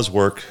the laws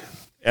work,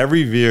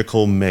 every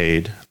vehicle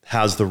made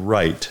has the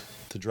right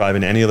to drive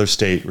in any other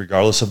state,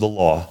 regardless of the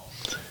law,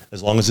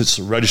 as long as it's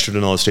registered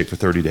in another state for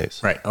 30 days.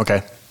 Right.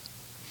 Okay.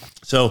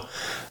 So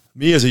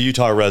me as a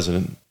Utah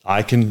resident,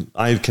 I can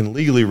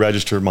legally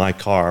register my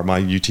car, my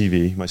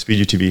UTV, my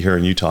Speed UTV here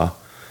in Utah,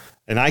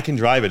 and I can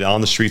drive it on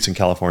the streets in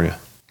California.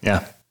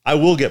 Yeah. I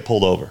will get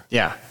pulled over.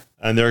 Yeah.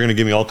 And they're going to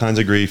give me all kinds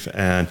of grief,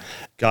 and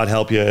God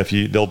help you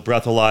they'll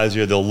breathalyze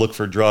you, they'll look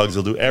for drugs,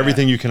 they'll do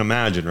everything you can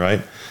imagine, right?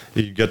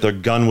 You get their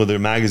gun with their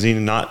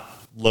magazine not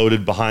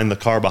loaded behind the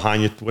car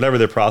behind you, whatever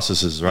their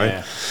process is, right?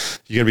 Yeah.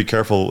 You got to be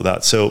careful with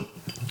that. So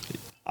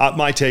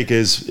my take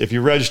is if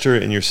you register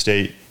in your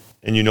state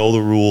and you know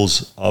the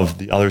rules of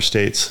the other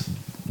states,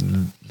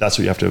 that's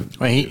what you have to.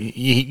 Well,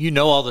 you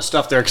know all the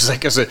stuff there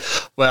because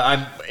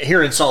I'm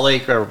here in Salt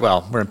Lake, or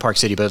we're in Park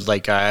City, but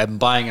I'm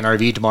buying an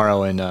RV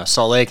tomorrow in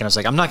Salt Lake, and I was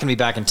like, I'm not going to be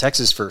back in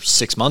Texas for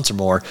 6 months or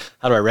more.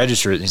 How do I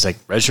register it? And he's like,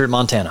 register in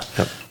Montana.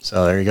 Yep.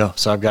 So there you go.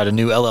 So I've got a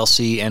new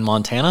LLC in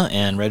Montana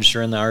and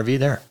register in the RV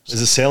there.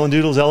 Is it Sailin'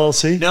 Doodles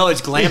LLC? No,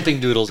 it's Glamping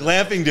Doodles.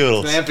 Glamping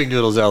Doodles. Glamping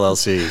Doodles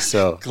LLC.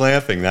 So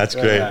glamping, that's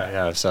great.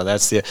 Yeah. So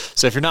that's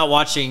so if you're not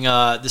watching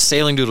the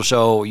Sailing Doodle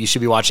show, you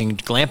should be watching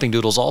Glamping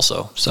Doodles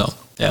also. So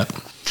yeah.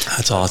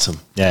 That's awesome.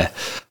 Yeah.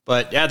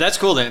 But yeah, that's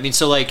cool then. I mean,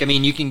 so you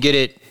can get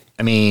it.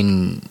 Does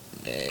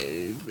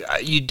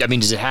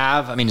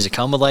it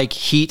come with like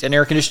heat and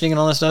air conditioning and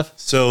all that stuff?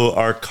 So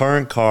our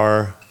current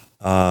car,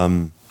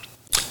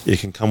 it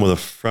can come with a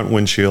front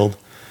windshield.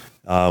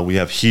 We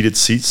have heated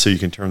seats, so you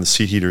can turn the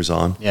seat heaters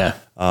on. Yeah.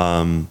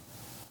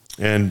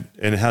 And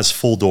it has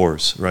full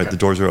doors, right? Okay. The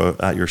doors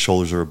are at your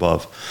shoulders or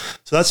above.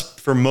 So that's,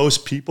 for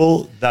most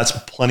people, that's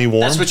plenty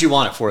warm. That's what you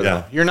want it for,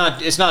 though. Yeah.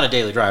 It's not a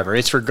daily driver.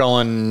 It's for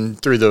going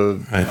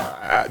through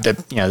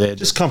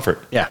just comfort.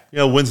 Yeah.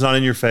 Wind's not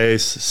in your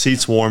face,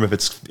 seat's warm.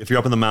 If you're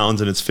up in the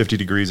mountains and it's 50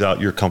 degrees out,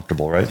 you're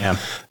comfortable, right? Yeah.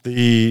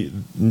 The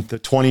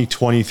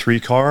 2023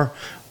 car,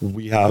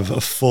 we have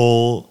a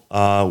full,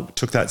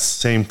 took that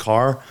same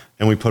car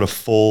and we put a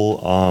full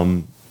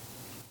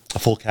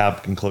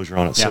cab enclosure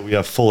on it. So we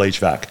have full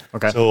HVAC.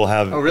 Okay. So we'll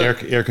have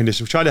air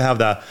conditioning. We try to have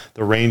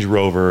the Range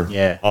Rover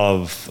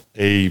of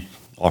a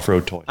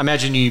off-road toy. I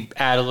imagine you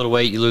add a little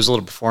weight, you lose a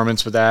little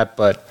performance with that,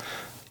 but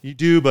you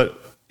do, but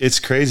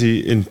it's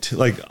crazy.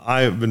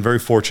 I've been very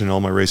fortunate in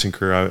all my racing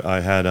career.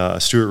 I had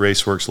a Stewart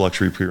Raceworks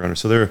luxury pre-runner.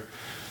 So they're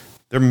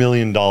 $1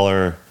 million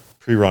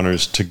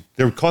pre-runners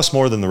they cost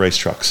more than the race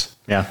trucks.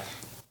 Yeah.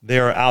 They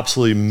are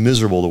absolutely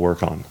miserable to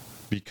work on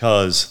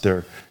because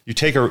you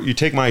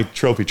take my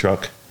trophy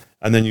truck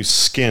and then you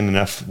skin an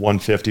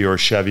F-150 or a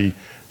Chevy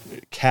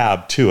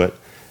cab to it,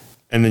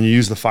 and then you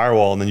use the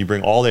firewall, and then you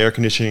bring all the air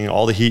conditioning,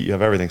 all the heat, you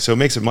have everything. So it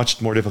makes it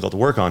much more difficult to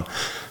work on.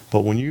 But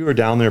when you are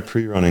down there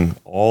pre-running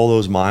all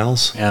those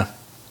miles,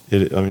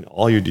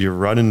 you're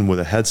running with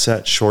a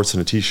headset, shorts,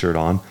 and a T-shirt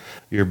on.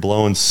 You're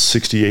blowing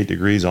 68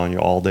 degrees on you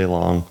all day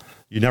long.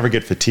 You never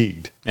get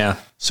fatigued. Yeah.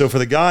 So for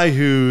the guy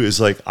who is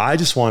like, I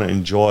just want to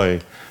enjoy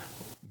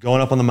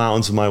going up on the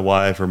mountains with my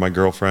wife or my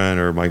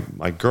girlfriend, or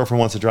my girlfriend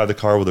wants to drive the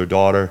car with her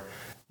daughter,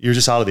 you're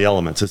just out of the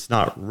elements. It's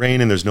not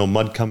raining. There's no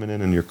mud coming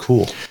in, and you're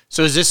cool.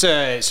 So is this so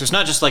it's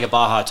not just like a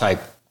Baja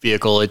type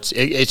vehicle. It's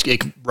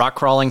rock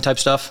crawling type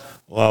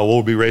stuff. Well,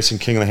 we'll be racing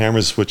King of the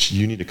Hammers, which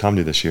you need to come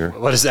to this year.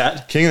 What is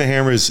that? King of the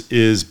Hammers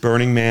is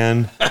Burning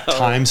Man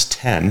times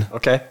 10.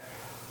 Okay.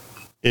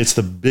 It's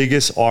the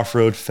biggest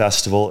off-road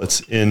festival.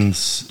 It's in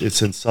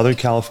Southern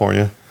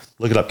California.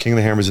 Look it up, King of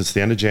the Hammers. It's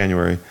the end of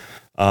January.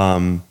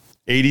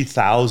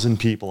 80,000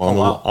 people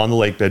on the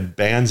lake bed,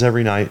 bands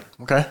every night.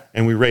 Okay.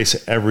 And we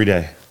race every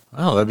day.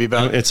 Oh, that'd be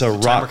about it's a the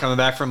time we're coming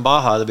back from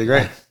Baja. That'd be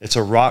great. It's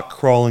a rock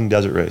crawling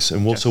desert race,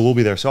 and we'll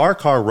be there. So our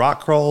car rock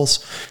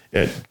crawls.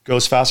 It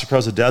goes fast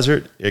across the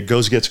desert. It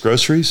gets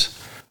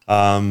groceries,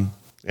 and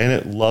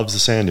it loves the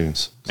sand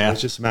dunes. So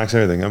it's just max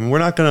everything. I mean, we're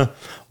not going to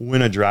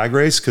win a drag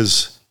race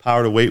because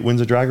power to weight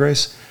wins a drag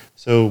race.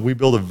 So we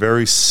build a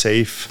very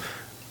safe,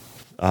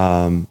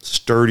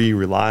 sturdy,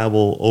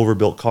 reliable,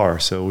 overbuilt car.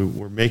 So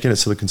we're making it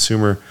so the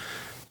consumer,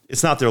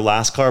 it's not their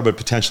last car, but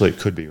potentially it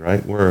could be,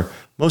 right? Where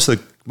most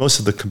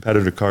of the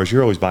competitor cars,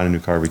 you're always buying a new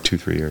car every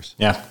 2-3 years.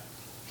 Yeah.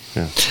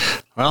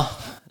 Well,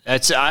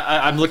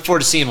 I'm looking forward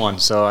to seeing one.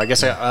 So I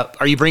guess,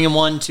 are you bringing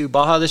one to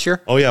Baja this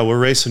year? Oh yeah, we're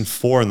racing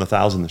 4 in the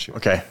 1,000 this year.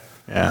 Okay.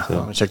 Yeah, so,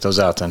 I'm gonna check those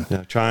out then.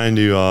 Yeah, trying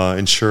to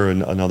ensure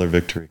another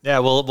victory. Yeah,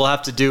 we'll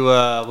have to do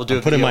we'll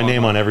do. Putting my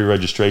name on every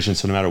registration,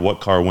 so no matter what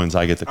car wins,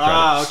 I get the credit.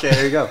 Ah, okay,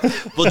 there you go.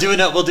 We'll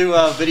do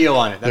a video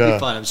on it. That'd be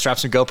fun. Strap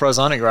some GoPros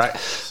on it, right?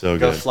 So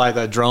go good. Fly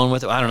the drone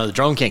with it. I don't know. The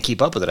drone can't keep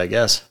up with it, I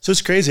guess. So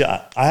it's crazy.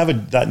 I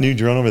have that new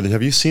drone over there.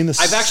 Have you seen this?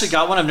 I've actually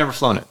got one. I've never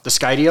flown it. The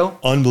Skydio.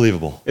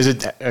 Unbelievable. Is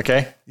it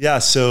okay? Yeah.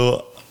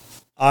 So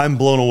I'm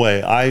blown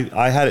away.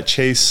 I had it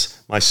chase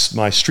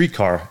my street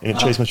car, and it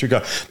chased my street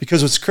car.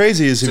 Because what's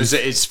crazy is... So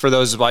it's for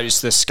those about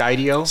just the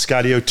Skydio?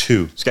 Skydio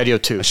 2.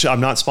 Skydio 2. I'm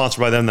not sponsored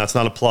by them. That's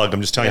not a plug.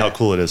 I'm just telling you how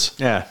cool it is.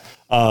 Yeah.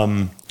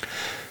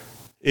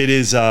 It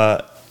is...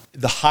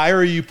 the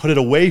higher you put it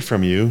away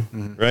from you,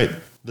 right?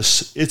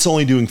 It's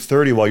only doing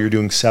 30 while you're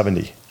doing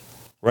 70,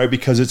 right?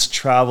 Because it's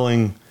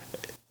traveling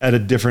at a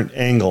different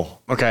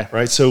angle. Okay.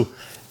 Right. So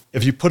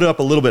if you put it up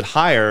a little bit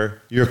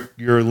higher,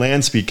 your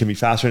land speed can be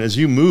faster. And as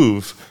you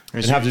move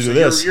and have to do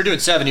this, you're doing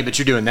 70, but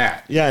you're doing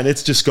that. Yeah, and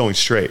it's just going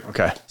straight.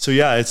 Okay. So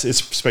yeah, it's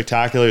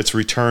spectacular. It's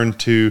return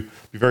to,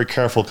 be very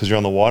careful because you're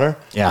on the water.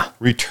 Yeah.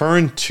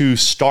 Return to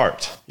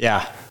start.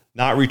 Yeah.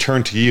 Not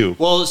return to you.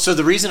 Well, so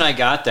the reason I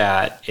got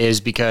that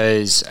is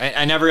because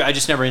I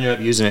just never ended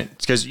up using it.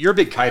 It's because you're a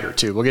big kiter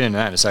too. We'll get into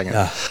that in a second.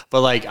 Yeah. But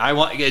like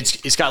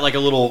it's got like a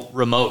little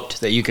remote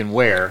that you can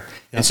wear.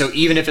 Yeah. And so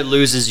even if it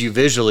loses you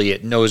visually,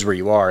 it knows where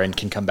you are and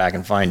can come back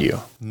and find you.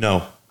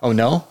 No. Oh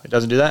no? It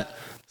doesn't do that?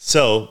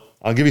 So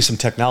I'll give you some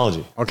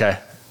technology. Okay.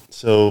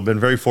 So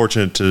been very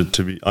fortunate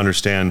to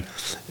understand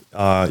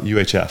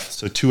UHF.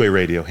 So two-way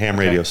radio, ham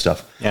radio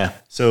stuff. Yeah.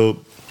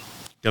 So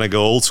gonna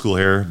go old school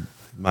here.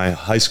 My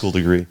high school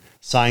degree,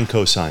 sine,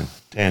 cosine,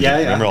 tangent. Yeah.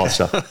 Remember all that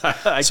stuff?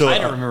 I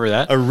kind of remember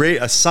that.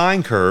 A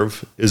sine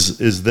curve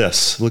is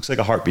this. Looks like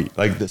a heartbeat,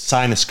 like the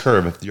sinus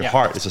curve. Your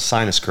heart is a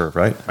sinus curve,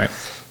 right? Right.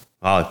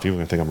 Wow, people are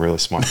going to think I'm really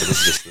smart, but this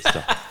is just this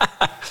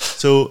stuff.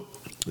 So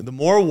the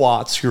more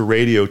watts your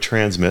radio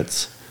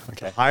transmits,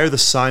 the higher the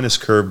sinus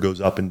curve goes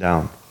up and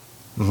down.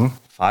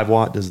 5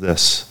 watt does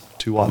this.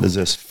 2 watt does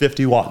this.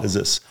 50 watt does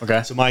this.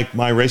 Okay. So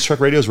my race truck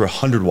radios were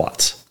 100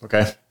 watts.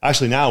 Okay.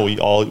 Actually, now we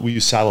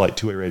use satellite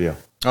two-way radio.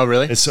 Oh,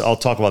 really? I'll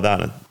talk about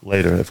that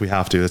later if we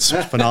have to. It's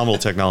phenomenal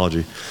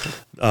technology.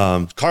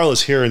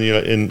 Carla's here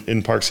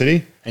in Park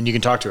City. And you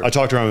can talk to her. I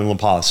talked to her in La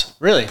Paz.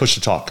 Really? Push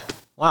to talk.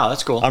 Wow,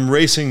 that's cool. I'm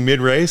racing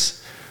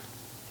mid-race.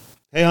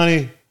 Hey,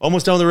 honey,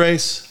 almost done with the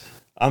race.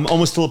 I'm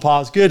almost to La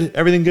Paz. Good.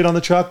 Everything good on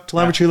the truck.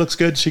 Telemetry looks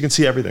good. She can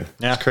see everything.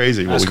 Yeah. It's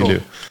crazy what we can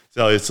do.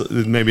 So it's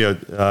maybe you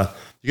got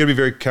to be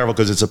very careful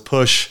because it's a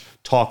push,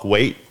 talk,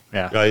 wait.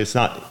 Yeah. It's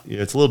not,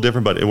 it's a little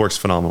different, but it works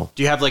phenomenal.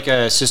 Do you have like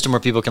a system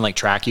where people can like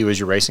track you as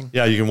you're racing?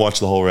 Yeah, you can watch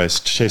the whole race,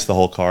 chase the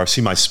whole car,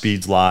 see my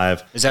speeds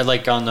live. Is that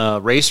like on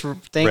the race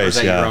thing? Race, or is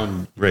that your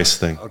own race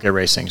thing. Okay,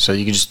 racing. So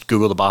you can just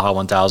Google the Baja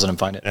 1000 and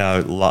find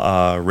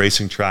it.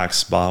 Racing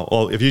tracks.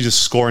 Well, if you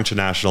just score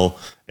international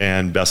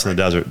and best in the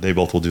desert, they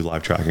both will do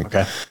live tracking.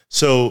 Okay.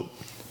 So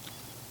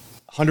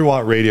 100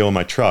 watt radio in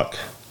my truck,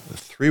 a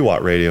 3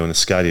 watt radio in the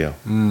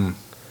Skydio.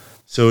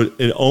 So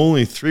it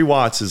only 3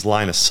 watts is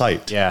line of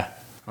sight. Yeah.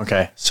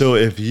 Okay. So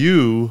if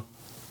you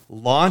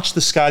launch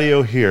the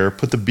Skydio here,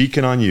 put the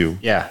beacon on you,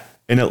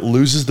 and it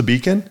loses the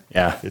beacon,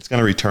 it's going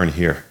to return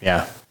here.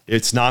 Yeah.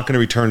 It's not going to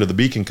return to the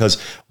beacon because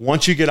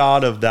once you get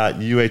out of that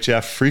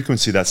UHF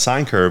frequency, that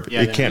sine curve,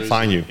 it can't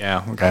find you.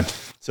 Yeah. Okay.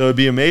 So it'd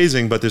be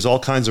amazing, but there's all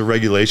kinds of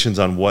regulations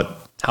on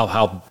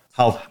how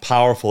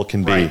powerful it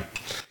can be.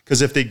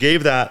 Because if they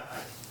gave that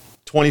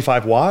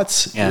 25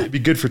 watts, it'd be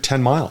good for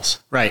 10 miles.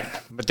 Right.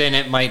 But then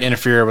it might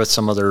interfere with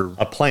some other...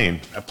 A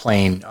plane.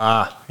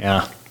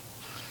 Yeah.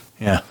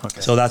 Yeah. Okay.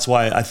 So that's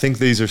why I think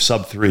these are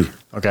sub 3.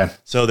 Okay.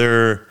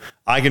 So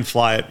I can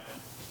fly it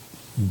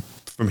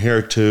from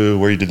here to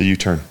where you did the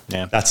U-turn.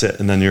 Yeah. That's it.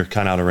 And then you're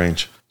kind of out of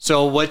range.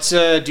 So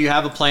do you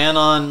have a plan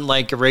on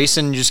like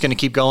racing? You're just going to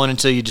keep going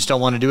until you just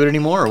don't want to do it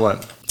anymore or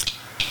what?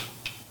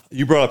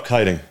 You brought up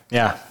kiting.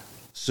 Yeah.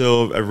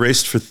 So I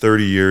raced for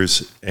 30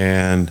 years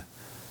and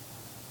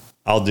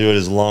I'll do it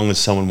as long as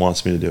someone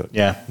wants me to do it.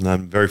 Yeah. And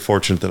I'm very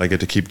fortunate that I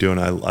get to keep doing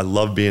it. I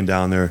love being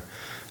down there.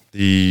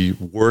 The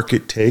work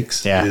it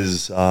takes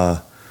is,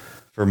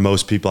 for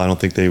most people, I don't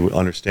think they would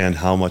understand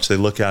how much they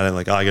look at it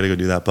like, I got to go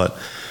do that. But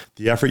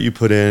the effort you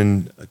put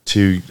in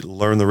to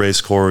learn the race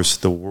course,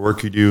 the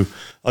work you do.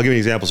 I'll give you an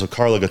example. So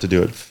Carla got to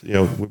do it. You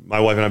know, my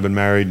wife and I have been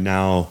married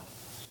now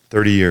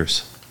 30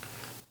 years.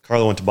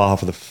 Carla went to Baja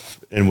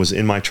and was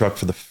in my truck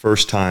for the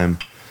first time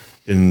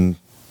in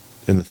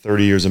the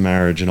 30 years of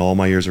marriage and all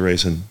my years of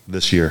racing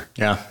this year.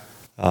 Yeah.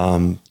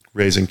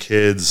 Raising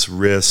kids,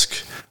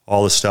 risk,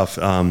 all this stuff.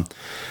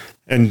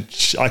 And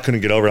I couldn't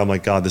get over it. I'm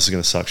like, God, this is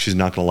going to suck. She's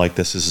not going to like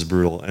this. This is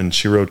brutal. And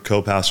she rode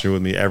co-passenger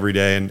with me every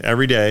day. And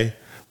every day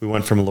we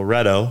went from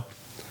Loreto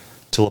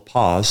to La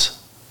Paz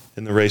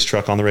in the race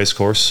truck on the race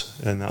course.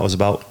 And that was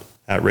about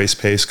at race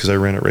pace because I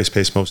ran at race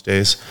pace most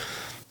days.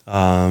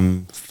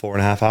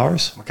 4.5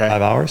 hours, 5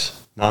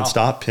 hours,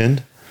 nonstop,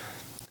 pinned.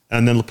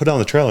 And then put it on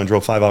the trailer and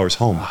drove 5 hours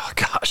home. Oh,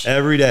 gosh.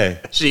 Every day.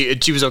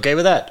 She was okay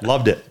with that?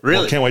 Loved it.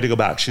 Really? Well, can't wait to go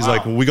back. She's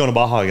like, we going to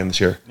Baja again this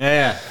year.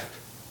 Yeah.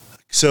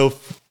 So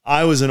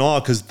I was in awe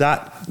because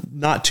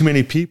not too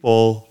many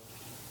people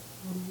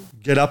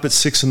get up at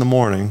 6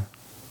 a.m.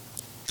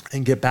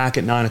 and get back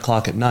at 9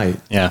 o'clock at night.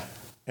 Yeah.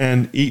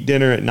 And eat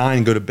dinner at 9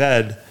 and go to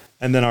bed.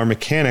 And then our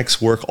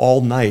mechanics work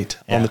all night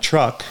on the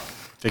truck.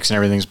 Fixing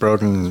everything's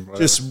broken.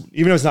 Just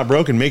even if it's not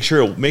broken,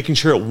 making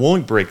sure it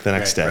won't break the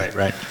next day.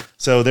 Right.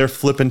 So they're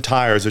flipping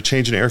tires, they're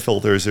changing air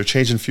filters, they're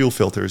changing fuel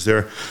filters,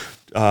 they're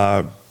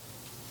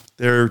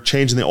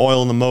changing the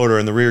oil in the motor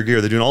and the rear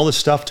gear. They're doing all this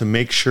stuff to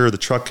make sure the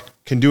truck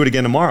can do it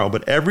again tomorrow.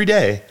 But every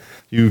day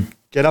you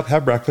get up,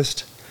 have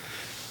breakfast,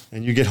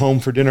 and you get home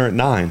for dinner at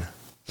 9.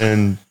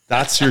 And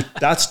that's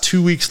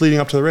 2 weeks leading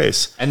up to the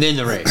race. And then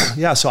the race.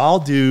 Yeah, so I'll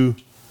do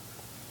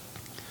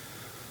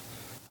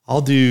I'll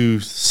do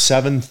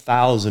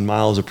 7,000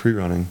 miles of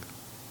pre-running.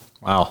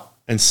 Wow.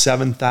 And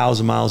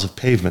 7,000 miles of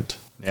pavement.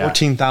 Yeah.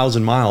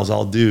 14,000 miles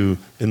I'll do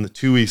in the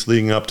 2 weeks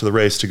leading up to the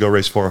race to go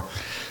race for.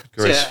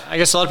 Yeah, I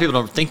guess a lot of people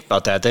don't think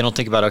about that. They don't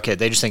think about, okay,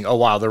 they just think, oh,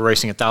 wow, they're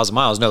racing 1,000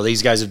 miles. No,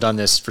 these guys have done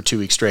this for 2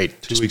 weeks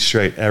straight. 2 weeks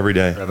straight, every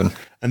day. Revan.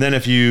 And then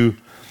if you,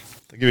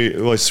 I'll give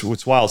you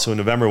what's wild. So in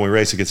November when we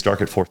race, it gets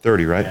dark at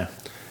 4:30, right? Yeah.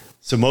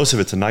 So most of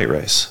it's a night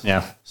race.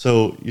 Yeah.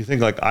 So you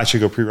think like I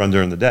should go pre-run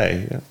during the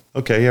day. Yeah.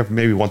 Okay, yeah,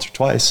 maybe once or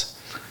twice.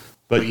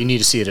 But you need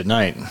to see it at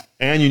night.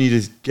 And you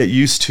need to get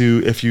used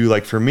to, if you,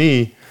 like for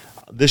me,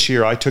 this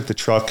year I took the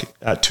truck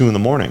at 2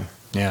 a.m.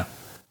 Yeah.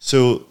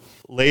 So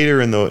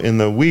later in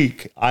the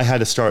week, I had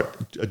to start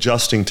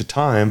adjusting to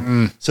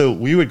time. So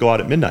we would go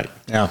out at midnight.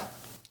 Yeah.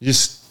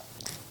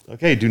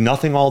 Do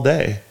nothing all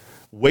day,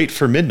 wait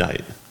for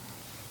midnight,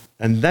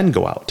 and then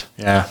go out.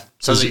 Yeah.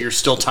 So that you're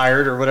still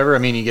tired or whatever? I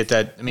mean, you get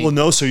that. I mean, Well,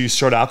 no, so you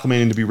start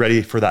acclimating to be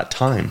ready for that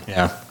time.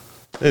 yeah.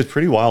 It's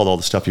pretty wild, all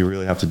the stuff you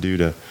really have to do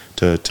to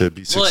be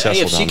successful. Well,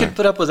 hey, if she down can there.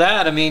 put up with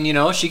that, I mean,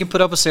 she can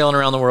put up with sailing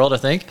around the world, I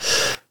think.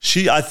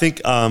 I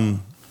think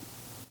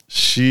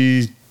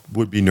she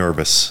would be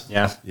nervous.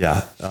 Yeah.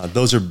 Yeah.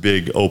 Those are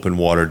big open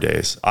water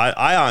days.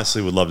 I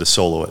honestly would love to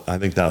solo it. I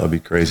think that would be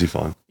crazy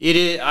fun. It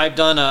is. I've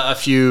done a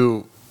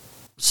few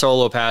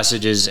solo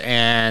passages,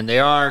 and they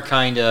are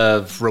kind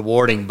of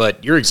rewarding,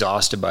 but you're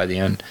exhausted by the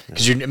end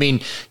because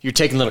you're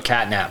taking little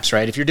cat naps,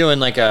 right? If you're doing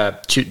like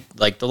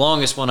the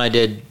longest one I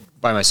did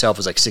by myself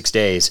was like 6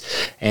 days,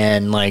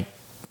 and like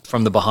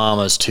from the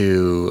Bahamas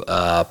to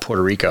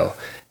Puerto Rico,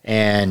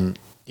 and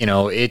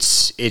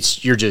it's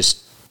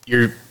because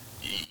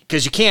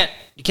you can't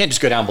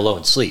just go down below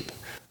and sleep,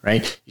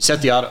 right? You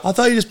set the auto. I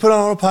thought you just put on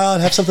autopilot,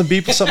 have something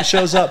beep if something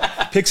shows up,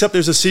 picks up,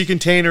 there's a sea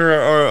container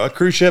or a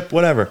cruise ship,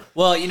 whatever.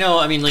 Well,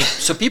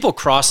 so people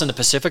cross in the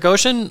Pacific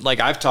Ocean. Like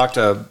I've talked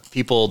to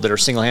people that are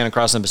single-handed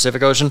crossing the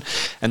Pacific Ocean,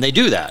 and they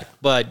do that.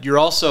 But you're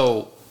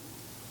also,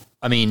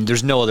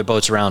 there's no other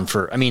boats around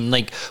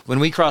like when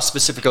we crossed the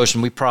Pacific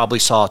Ocean, we probably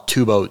saw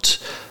 2 boats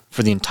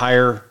for the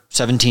entire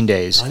 17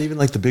 days. Not even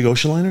like the big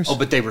ocean liners? Oh,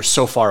 but they were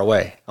so far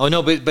away. Oh,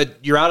 no, but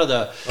you're out of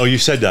the... Oh, you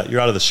said that.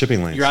 You're out of the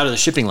shipping lanes. You're out of the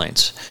shipping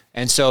lanes.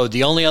 And so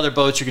the only other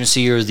boats you're going to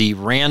see are the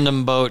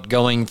random boat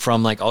going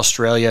from like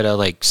Australia to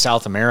like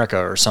South America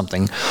or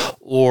something,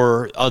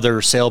 or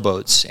other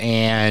sailboats.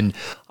 And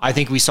I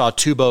think we saw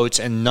 2 boats,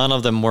 and none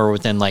of them were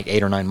within like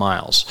 8 or 9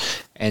 miles.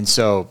 And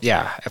so,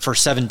 yeah, for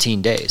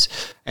 17 days.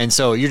 And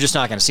so you're just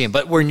not going to see them.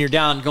 But when you're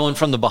going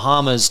from the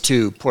Bahamas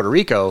to Puerto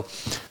Rico,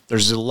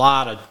 there's a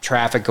lot of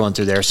traffic going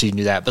through there, so you can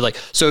do that. But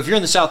so if you're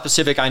in the South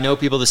Pacific, I know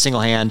people that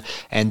single hand,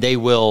 and they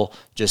will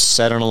just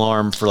set an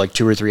alarm for like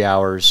 2 or 3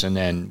 hours, and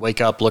then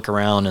wake up, look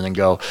around, and then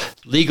go.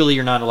 Legally,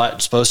 you're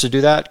not supposed to do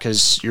that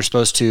because you're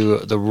supposed to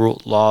the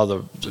rules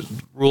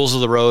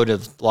of the road,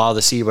 of law of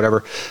the sea,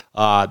 whatever.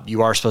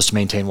 You are supposed to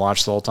maintain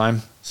watch the whole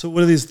time. So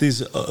what are these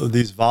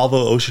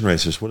Volvo ocean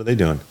racers? What are they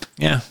doing?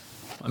 Yeah.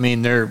 they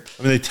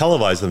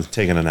televise them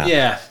taking a nap.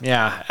 Yeah.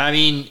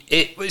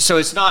 So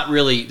it's not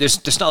really,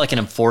 there's not like an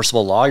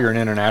enforceable law. You're in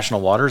international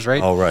waters,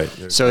 right? Oh, right.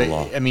 There's So, no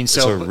law. it's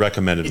a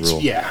recommended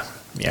rule. Yeah.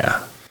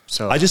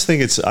 So I just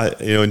think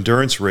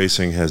endurance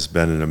racing has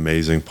been an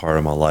amazing part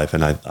of my life.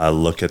 And I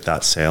look at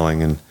that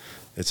sailing and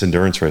it's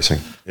endurance racing.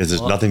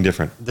 There's nothing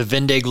different. The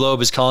Vendée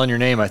Globe is calling your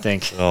name, I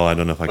think. Oh, I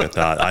don't know if I got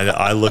that.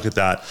 I look at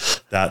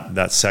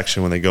that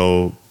section when they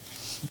go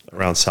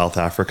around South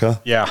Africa.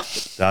 Yeah.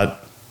 I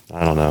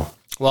don't know.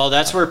 Well,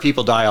 that's where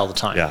people die all the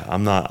time. Yeah,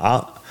 I'm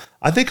not.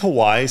 I think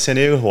San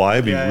Diego, Hawaii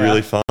would be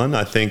really fun.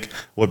 I think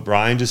what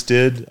Brian just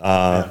did,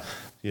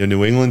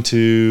 New England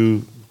to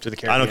the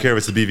Caribbean. I don't care if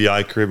it's the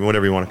BVI Caribbean,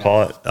 whatever you want to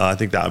call it. I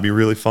think that would be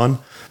really fun.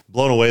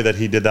 Blown away that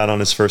he did that on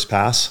his first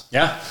pass.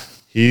 Yeah.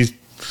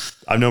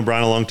 I've known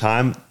Brian a long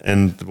time,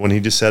 and when he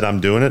just said, I'm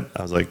doing it,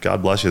 I was like,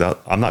 God bless you.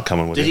 I'm not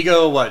coming with you. Did he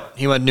go what?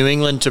 He went New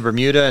England to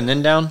Bermuda and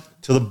then down?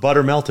 Till the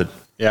butter melted.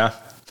 Yeah.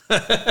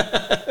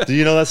 Do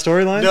you know that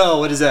storyline? No,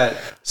 what is that?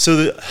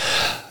 So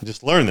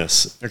just learn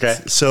this. Okay.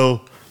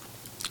 So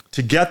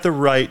to get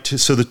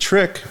the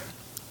trick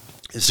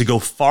is to go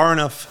far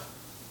enough.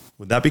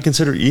 Would that be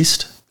considered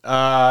east?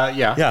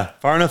 Yeah. Yeah,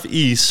 far enough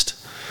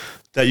east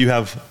that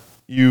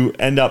you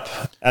end up,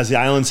 as the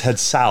islands head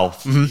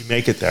south, you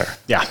make it there.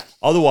 Yeah.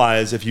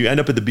 Otherwise, if you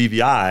end up at the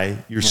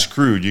BVI, you're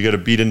screwed. You got to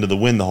beat into the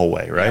wind the whole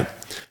way, right? Yeah.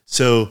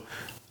 So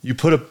you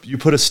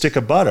put a stick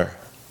of butter.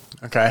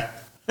 Okay.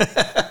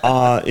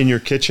 In your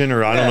kitchen,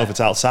 or I don't know if it's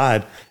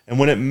outside, and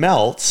when it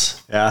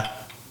melts,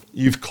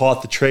 you've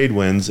caught the trade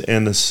winds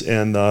and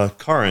the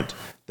current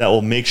that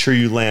will make sure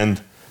you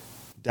land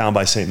down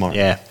by St. Martin.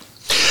 Yeah.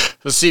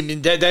 So see,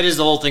 that is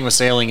the whole thing with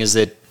sailing, is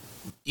that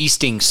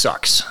easting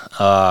sucks.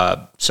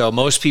 So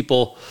most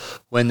people,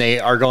 when they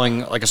are going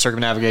like a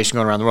circumnavigation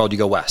going around the world, you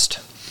go west.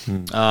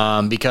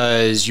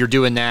 Because you're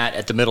doing that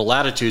at the middle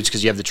latitudes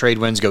because you have the trade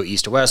winds go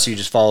east to west, so you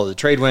just follow the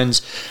trade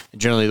winds. And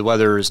generally, the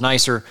weather is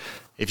nicer.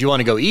 If you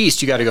want to go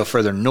east, you got to go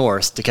further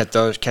north to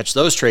catch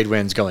those trade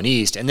winds going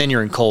east, and then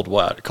you're in cold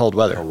weather. Cold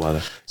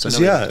weather. So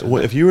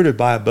if you were to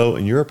buy a boat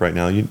in Europe right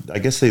now, I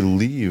guess they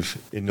leave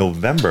in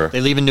November.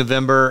 They leave in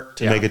November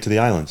to make it to the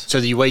islands. So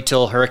you wait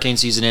till hurricane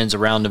season ends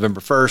around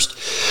November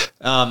 1st,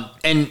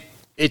 and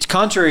it's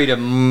contrary to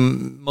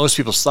most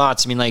people's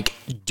thoughts. I mean, like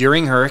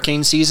during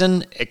hurricane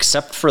season,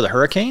 except for the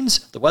hurricanes,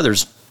 the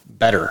weather's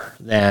better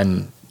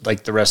than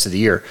like the rest of the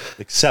year.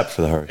 Except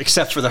for the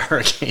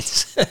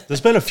hurricanes. There's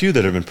been a few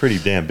that have been pretty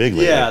damn big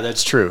lately. Yeah,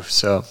 that's true.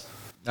 So,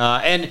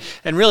 and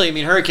really, I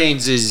mean,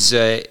 hurricanes is,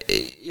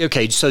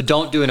 okay, so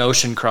don't do an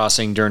ocean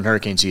crossing during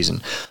hurricane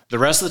season. The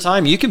rest of the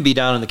time, you can be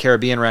down in the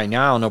Caribbean right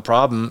now, no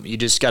problem. You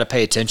just got to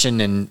pay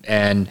attention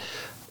and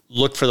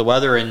look for the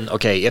weather. And,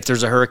 okay, if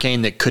there's a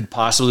hurricane that could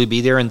possibly be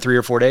there in 3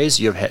 or 4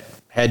 days, you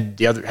have head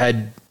the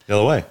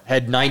other way.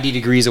 Head 90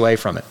 degrees away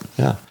from it.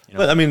 Yeah. You know?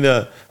 But, I mean,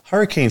 the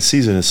hurricane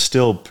season is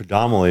still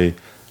predominantly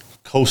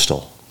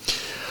coastal.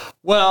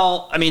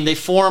 Well, I mean, they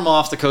form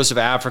off the coast of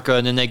Africa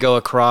and then they go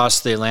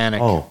across the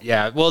Atlantic. Oh.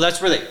 Yeah. Well, that's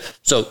where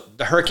so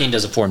the hurricane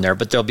doesn't form there,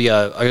 but there'll be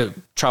a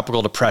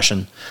tropical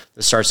depression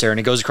that starts there and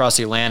it goes across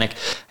the Atlantic.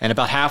 And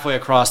about halfway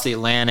across the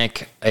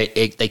Atlantic,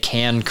 they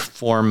can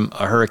form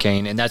a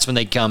hurricane. And that's when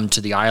they come to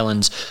the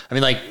islands. I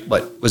mean, like,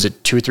 what was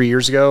it, 2 or 3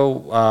 years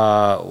ago?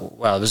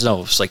 Well, it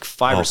was like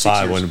 5 or 6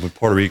 years. When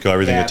Puerto Rico,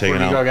 everything got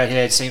taken out. Puerto Rico got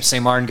hit.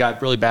 St. Martin got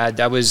really bad.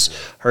 That was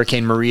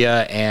Hurricane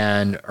Maria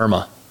and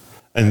Irma.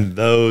 And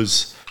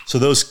those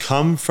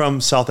come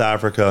from South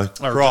Africa,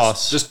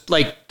 across just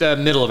like the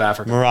middle of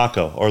Africa,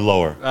 Morocco or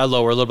lower, a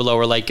little bit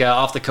lower, like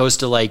off the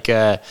coast of like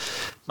I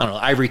don't know,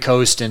 Ivory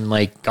Coast and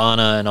like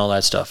Ghana and all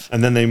that stuff.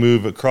 And then they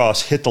move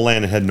across, hit the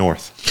land, and head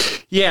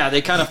north. Yeah,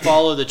 they kind of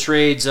follow the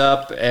trades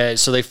up.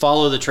 So they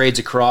follow the trades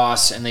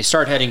across, and they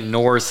start heading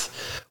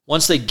north.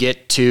 Once they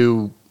get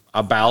to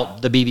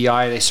about the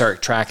BVI, they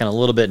start tracking a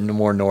little bit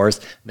more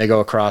north. They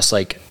go across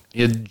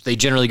they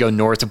generally go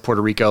north of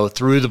Puerto Rico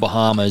through the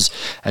Bahamas,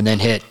 and then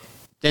hit.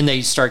 Then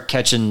they start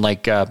catching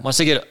once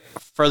they get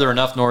further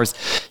enough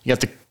north, you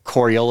got the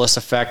Coriolis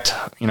effect,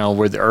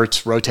 where the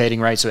Earth's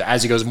rotating, right? So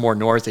as it goes more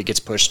north, it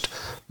gets pushed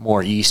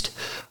more east.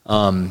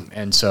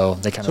 And so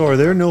they kind of... So are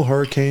there no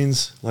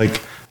hurricanes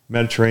like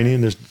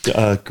Mediterranean? There's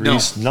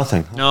Greece? No.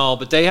 Nothing. Huh? No,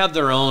 but they have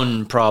their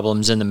own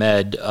problems in the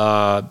Med.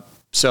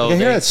 So I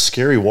hear that's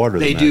scary water.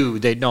 They do.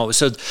 They know.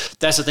 So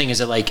that's the thing is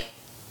that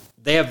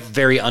they have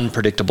very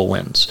unpredictable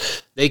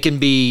winds. They can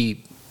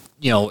be...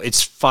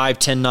 it's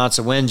 5-10 knots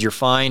of winds, you're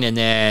fine, and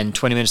then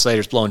 20 minutes later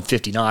it's blowing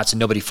 50 knots and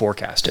nobody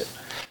forecast it.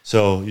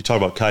 So you talk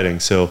about kiting.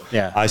 So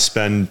yeah.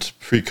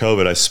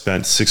 Pre-COVID, I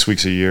spent 6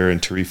 weeks a year in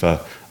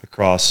Tarifa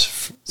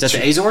across. Is that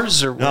the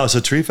Azores? Or no, so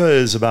Tarifa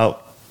is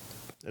about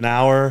an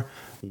hour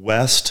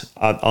west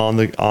from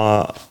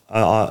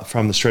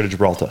the Strait of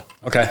Gibraltar.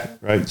 Okay.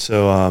 Right.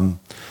 So,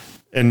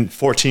 and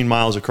 14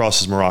 miles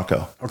across is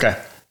Morocco.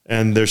 Okay.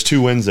 And there's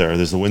 2 winds there.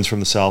 There's the winds from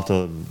the south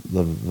of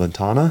the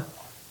Ventana,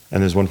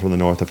 and there's one from the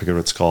north. I forget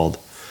what it's called.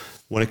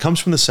 When it comes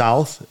from the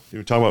south,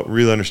 you're talking about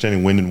really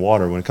understanding wind and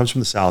water. When it comes from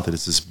the south, it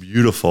is this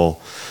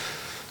beautiful,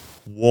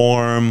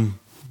 warm,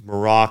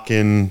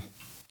 Moroccan,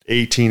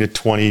 18 to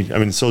 20. I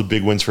mean, it's still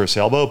big winds for a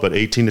sailboat, but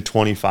 18 to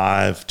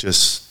 25,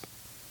 just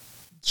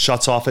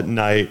shuts off at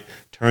night,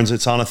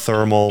 it's on a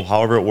thermal,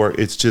 however it works.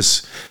 It's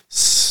just,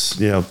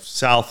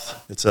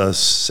 south. It's a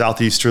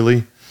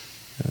southwesterly,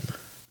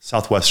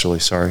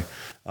 sorry.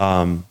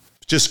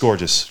 Just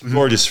gorgeous,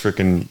 gorgeous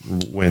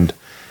freaking wind.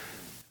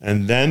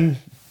 And then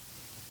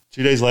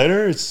 2 days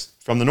later, it's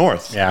from the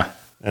north. Yeah.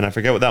 And I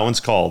forget what that one's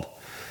called.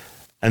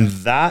 And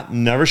that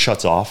never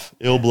shuts off.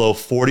 It'll blow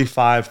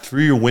 45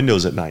 through your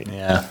windows at night.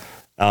 Yeah.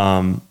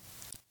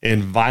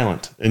 And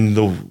violent. And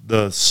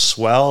the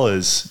swell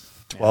is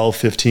 12,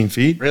 15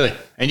 feet. Really?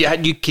 And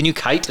can you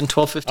kite in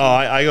 12, 15? Oh,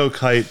 I go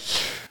kite.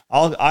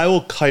 I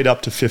will kite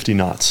up to 50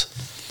 knots.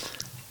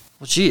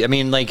 Well, gee, I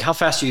mean, how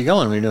fast are you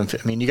going when you're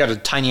doing? I mean, you got a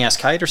tiny ass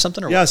kite or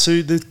something? Or yeah. What?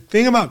 So the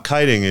thing about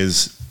kiting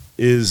is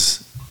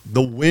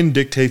the wind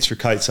dictates your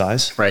kite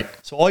size. Right.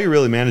 So all you're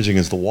really managing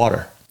is the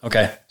water.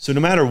 Okay. So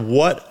no matter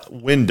what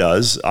wind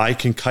does, I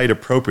can kite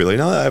appropriately.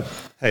 Now,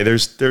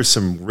 there's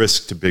some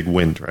risk to big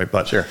wind, right?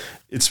 But sure.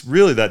 It's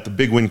really that the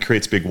big wind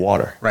creates big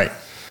water. Right.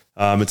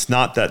 It's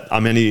not that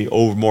I'm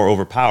more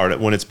overpowered.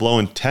 When it's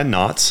blowing 10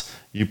 knots,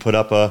 you put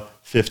up a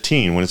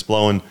 15. When it's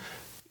blowing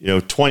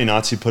 20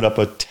 knots, you put up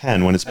a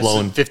 10 when it's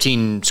blowing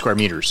 15 square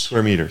meters.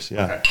 Square meters,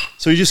 yeah. Okay.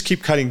 So you just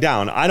keep cutting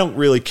down. I don't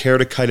really care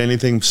to kite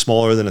anything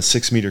smaller than a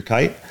 6 meter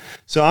kite.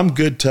 So I'm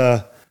good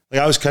to,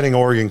 I was cutting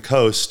Oregon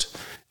coast.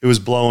 It was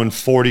blowing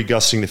 40,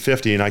 gusting to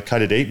 50, and I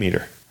kited 8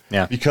 meter.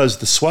 Yeah. Because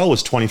the swell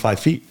was 25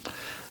 feet.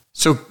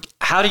 So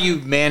how do you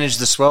manage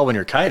the swell when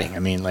you're kiting? I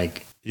mean,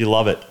 you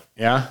love it.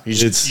 Yeah, you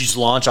just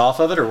launch off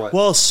of it, or what?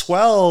 Well,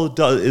 swell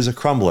is a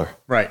crumbler,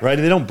 right? Right,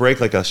 and they don't break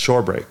like a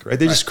shore break, right?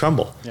 They just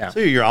crumble. Yeah.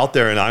 So you're out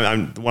there,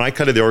 and when I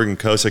cutted the Oregon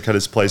coast, I cut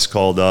this place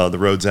called the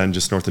Rhodes End,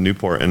 just north of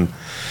Newport, and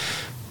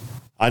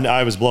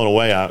I was blown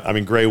away. I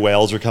mean, gray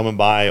whales are coming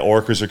by,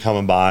 orcas are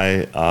coming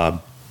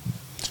by,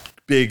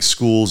 big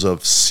schools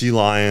of sea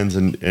lions,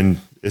 and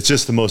it's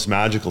just the most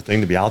magical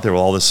thing to be out there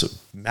with all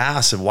this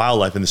massive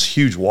wildlife and this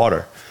huge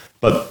water.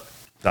 But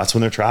that's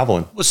when they're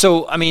traveling.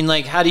 So, I mean,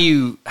 like, how did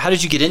you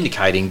get into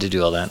kiting to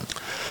do all that?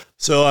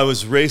 So I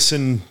was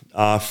racing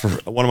for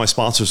one of my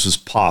sponsors was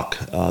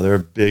POC. They're a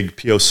big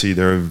POC.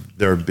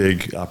 They're a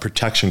big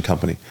protection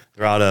company.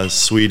 They're out of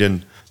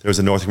Sweden. There was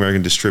a North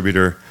American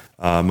distributor.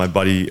 My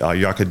buddy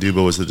Jarkko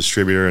Duba was the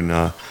distributor, and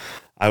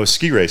I was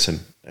ski racing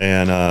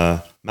and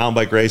mountain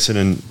bike racing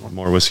and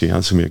more whiskey.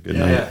 That's gonna be a good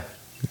night. Yeah,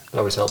 it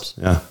always helps.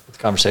 Yeah, with the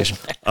conversation.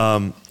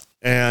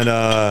 And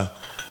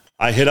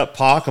I hit up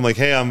POC. I'm like,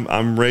 hey,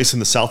 I'm racing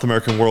the South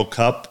American World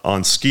Cup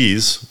on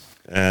skis,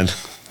 and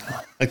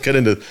I got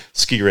into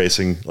ski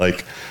racing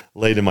like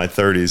late in my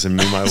 30s, and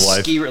me and my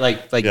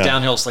wife like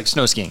downhill, like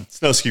snow skiing,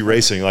 snow ski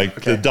racing, like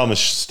the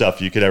dumbest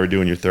stuff you could ever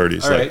do in your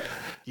 30s. All right.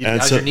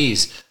 How's your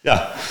knees?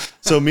 Yeah.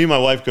 So me and my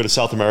wife go to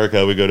South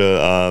America. We go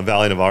to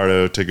Valley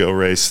Nevardo to go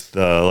race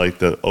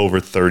the over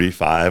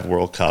 35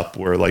 World Cup,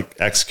 where like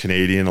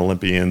ex-Canadian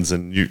Olympians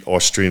and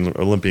Austrian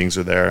Olympians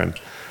are there,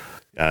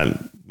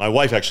 and my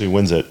wife actually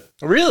wins it.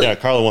 Really? Yeah,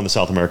 Carla won the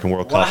South American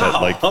World Cup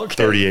at like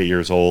 38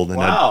 years old,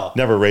 and had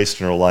never raced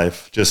in her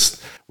life.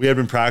 Just we had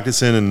been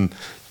practicing,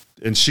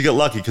 and she got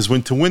lucky because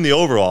to win the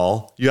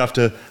overall, you have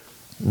to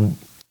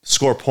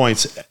score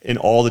points in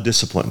all the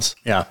disciplines.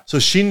 Yeah. So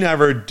she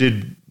never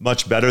did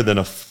much better than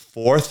a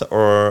fourth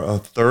or a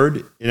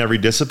third in every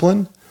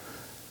discipline.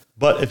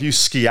 But if you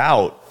ski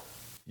out,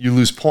 you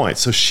lose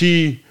points. So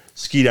she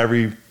skied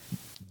every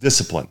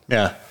discipline.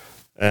 Yeah.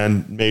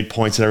 And made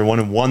points in everyone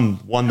and won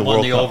the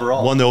World Cup.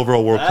 Overall. Won the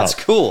overall World Cup. That's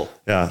cool.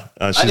 Yeah.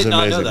 She's I did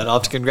not amazing. Know that. I'll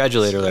have to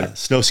congratulate her there. Yeah.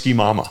 Snow ski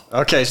mama.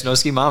 Okay. Snow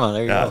ski mama.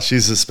 There you go.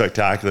 She's a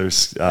spectacular.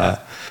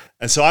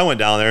 And so I went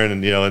down there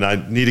and I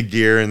needed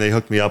gear and they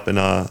hooked me up. And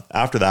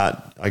after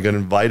that, I got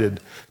invited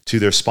to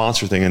their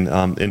sponsor thing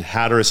in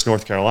Hatteras,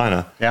 North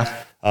Carolina.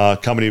 Yeah. A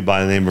company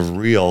by the name of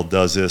Reel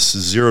does this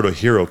Zero to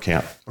Hero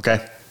camp.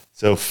 Okay.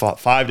 So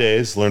 5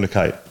 days, learn to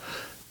kite.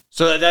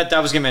 So that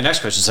was gonna be my next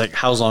question. It's like,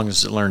 how long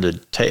does it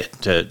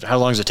how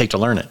long does it take to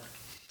learn it?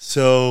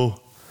 So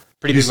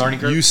pretty big learning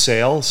curve. You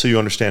sail, so you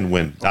understand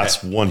wind.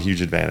 That's one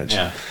huge advantage.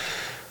 Yeah.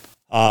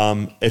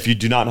 If you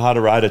do not know how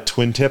to ride a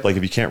twin tip, like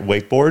if you can't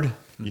wakeboard,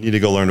 you need to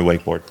go learn to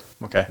wakeboard.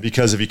 Okay.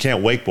 Because if you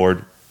can't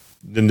wakeboard,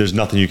 then there's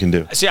nothing you can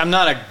do. See, I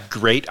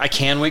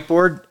can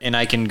wakeboard and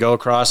I can go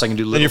across. I can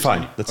do little. Then you're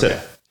fine. That's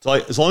it. So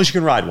as long as you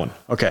can ride one.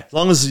 Okay. As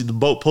long as the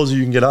boat pulls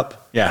you can get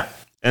up. Yeah.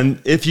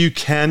 And if you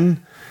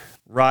can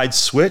ride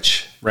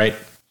switch, right,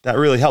 that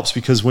really helps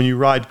because when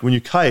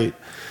you kite,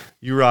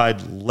 you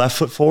ride left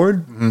foot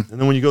forward, and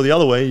then when you go the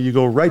other way, you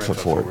go right foot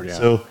forward. Yeah.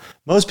 So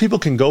most people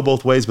can go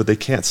both ways, but they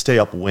can't stay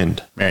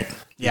upwind. Right.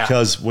 Yeah.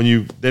 Because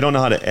they don't know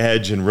how to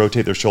edge and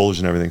rotate their shoulders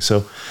and everything.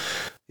 So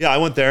yeah, I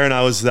went there and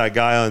I was that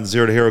guy on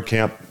Zero to Hero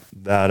camp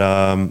that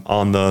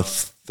on the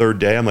third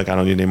day, I'm like, I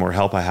don't need any more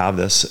help. I have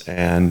this.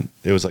 And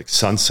it was like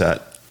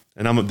sunset.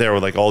 And I'm there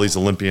with like all these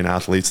Olympian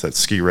athletes that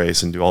ski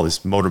race and do all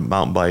this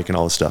mountain bike and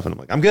all this stuff. And I'm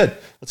like, I'm good.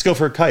 Let's go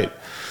for a kite.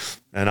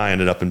 And I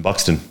ended up in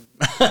Buxton.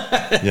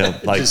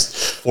 Like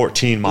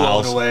 14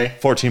 miles away.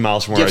 14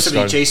 miles from where I started.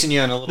 Somebody chasing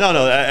you on a little.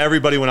 No.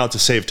 Everybody went out to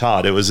save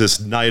Todd. It was this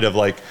night of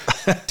like,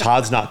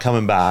 Todd's not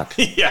coming back.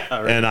 Yeah.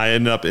 Right. And I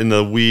ended up in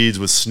the weeds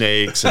with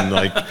snakes and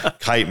like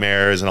kite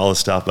mares and all this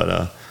stuff.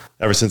 But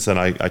ever since then,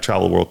 I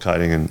travel world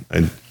kiting,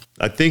 and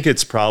I think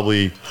it's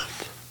probably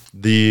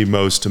the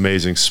most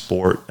amazing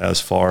sport as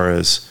far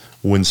as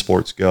wind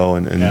sports go,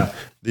 and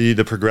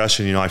the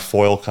progression. I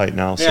foil kite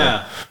now.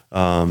 So,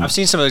 I've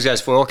seen some of those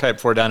guys foil kite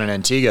before down in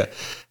Antigua,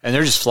 and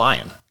they're just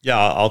flying. Yeah,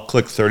 I'll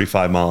click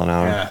 35 mile an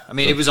hour. Yeah, I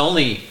mean, it was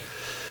only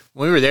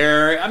when we were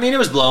there. I mean, it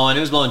was blowing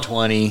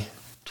 20,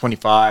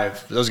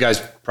 25. Those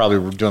guys probably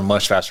were doing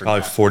much faster.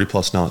 Probably 40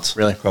 plus knots.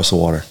 Really across the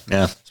water.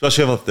 Yeah,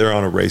 especially if they're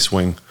on a race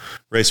wings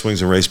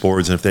and race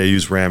boards, and if they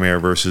use ram air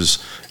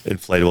versus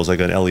inflatables, like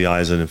an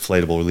LEI is an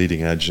inflatable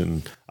leading edge,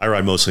 and I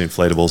ride mostly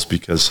inflatables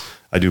because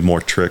I do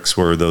more tricks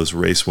where those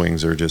race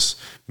wings are just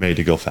made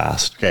to go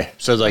fast. Okay,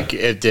 so like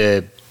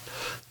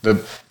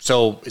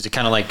so is it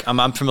kind of like I'm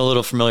a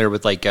little familiar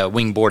with like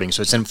wing boarding,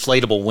 so it's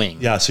inflatable wing.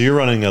 Yeah, so you're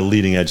running a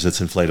leading edge that's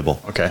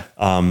inflatable. Okay.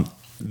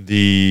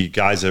 The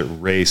guys that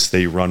race,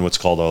 they run what's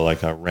called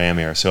a ram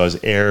air. So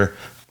as air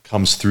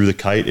comes through the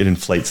kite, it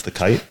inflates the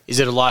kite. Is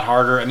it a lot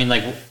harder? I mean,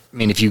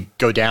 if you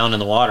go down in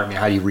the water,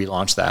 how do you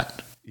relaunch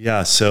that?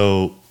 Yeah,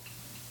 so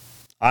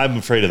I'm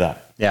afraid of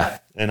that. Yeah.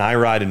 And I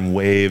ride in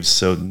waves,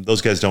 so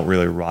those guys don't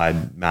really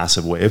ride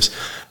massive waves,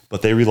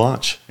 but they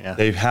relaunch. Yeah.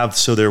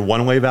 They're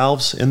one-way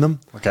valves in them.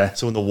 Okay.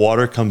 So when the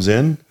water comes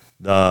in,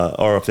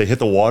 or if they hit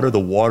the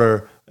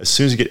water, as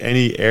soon as you get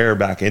any air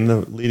back in the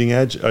leading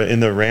edge, in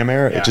the ram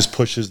air, it just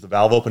pushes the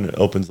valve open and it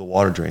opens the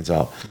water drains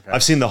out. Okay.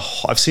 I've seen the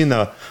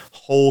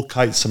whole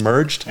kite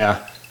submerged.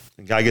 Yeah.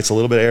 The guy gets a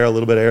little bit of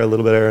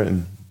air,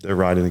 and they're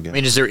riding again. I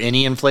mean, is there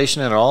any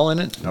inflation at all in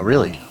it? No,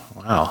 really?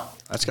 Wow.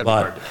 That's got to be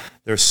hard.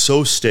 They're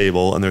so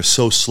stable and they're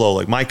so slow.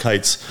 Like my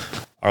kites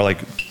are like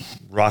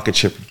rocket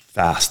ship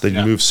fast. They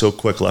move so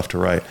quick left to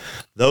right.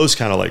 Those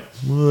kind of like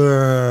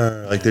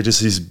they're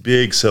just these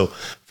big. So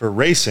for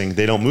racing,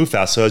 they don't move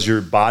fast. So as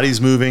your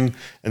body's moving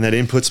and that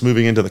input's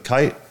moving into the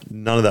kite,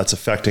 none of that's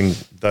affecting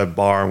the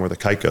bar and where the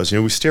kite goes.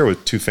 We steer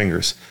with 2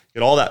 fingers.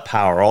 Get all that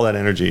power, all that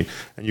energy,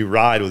 and you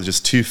ride with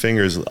just 2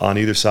 fingers on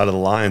either side of the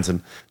lines,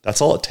 and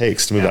that's all it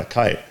takes to move that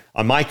kite.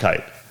 On my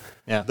kite,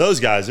 those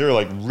guys, they're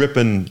like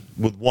ripping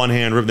with one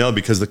hand, ripping the other,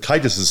 because the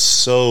kite just is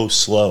so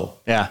slow.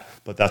 Yeah.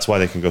 But that's why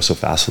they can go so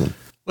fast with them.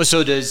 Well,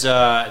 so does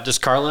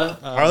Carla?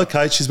 Carla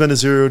kites. She's been to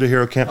Zero to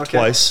Hero Camp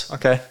twice.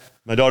 Okay.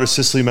 My daughter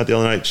Cicely met the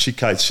other night. She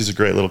kites. She's a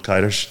great little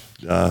kiter.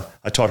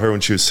 I taught her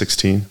when she was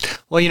 16.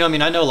 Well,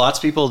 I know lots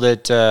of people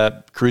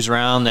that cruise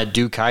around that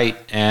do kite,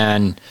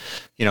 and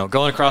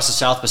going across the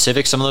South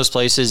Pacific, some of those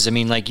places. I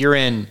mean, like you're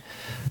in,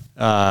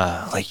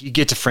 like you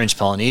get to French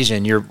Polynesia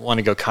and you want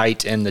to go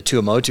kite in the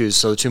Tuamotus.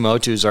 So the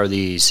Tuamotus are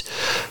these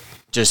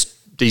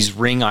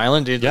ring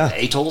island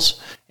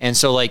atolls, and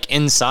so like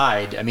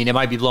inside, I mean, it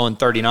might be blowing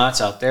 30 knots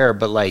out there,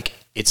 but like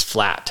it's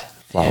flat.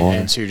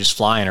 And so you're just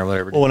flying or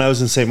whatever. Well, when I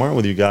was in St. Martin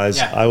with you guys,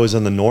 I was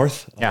in the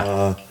north.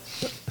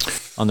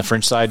 On the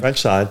French side.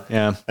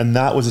 Yeah. And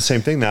that was the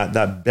same thing,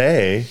 that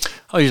bay.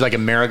 Oh, you're like a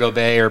Marigot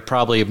Bay or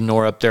probably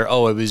Nor up there.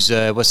 Oh, it was,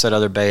 what's that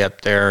other bay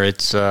up there?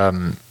 It's,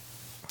 oh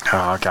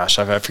gosh,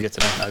 I forget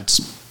the name.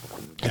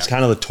 It's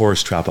kind of the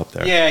tourist trap up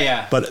there.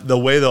 Yeah. But the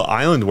way the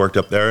island worked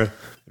up there,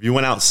 if you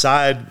went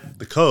outside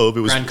the cove,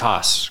 it was... Grand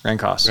Cosse.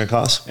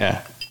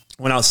 Yeah.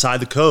 Went outside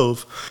the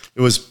cove.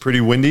 It was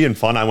pretty windy and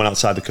fun. I went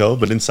outside the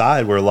cove, but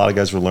inside where a lot of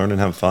guys were learning and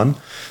having fun,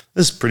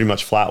 this is pretty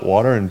much flat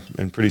water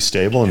and pretty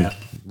stable and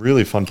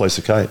really fun place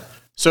to kite.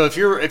 So if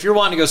you're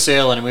wanting to go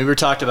sailing, and we were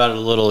talked about it a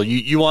little,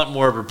 you want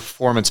more of a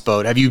performance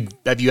boat. Have you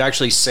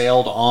actually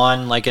sailed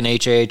on like an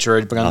HH or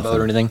a gunboat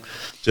or anything?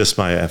 Just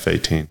my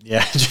F-18.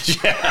 Yeah.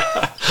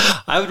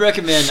 I'd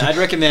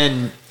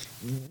recommend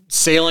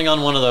sailing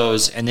on one of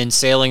those and then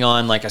sailing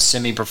on like a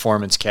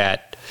semi-performance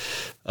cat.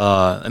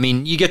 I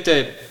mean, you get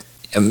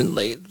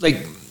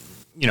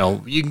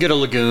you can get a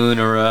lagoon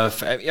or a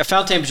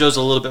Fountaine Pajot is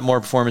a little bit more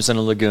performance than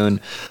a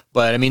lagoon,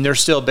 but I mean, they're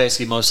still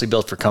basically mostly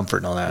built for comfort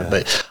and all that. Yeah.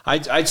 But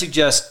I'd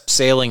suggest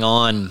sailing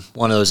on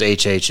one of those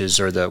HHs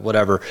or the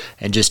whatever,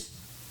 and just,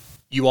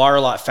 you are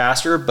a lot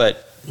faster,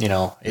 but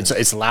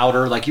it's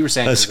louder. Like you were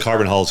saying, this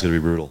carbon hull is going to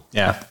be brutal.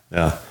 Yeah.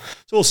 So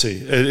we'll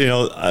see.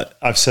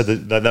 I've said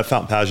that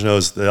Fountain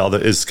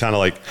Pajot is kind of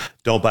like,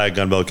 don't buy a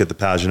gunboat, get the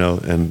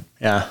Pajot. And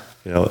at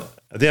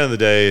the end of the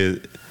day,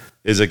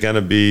 is it going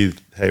to be,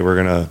 hey, we're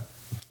going to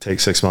take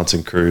 6 months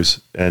and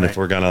cruise? And if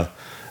we're going to,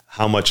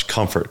 how much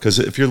comfort? Because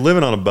if you're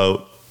living on a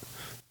boat,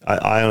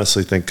 I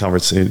honestly think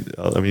comfort's,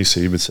 you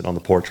see, you've been sitting on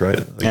the porch, right?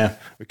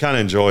 We kind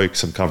of enjoy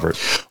some comfort.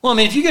 Well, I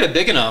mean, if you get it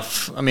big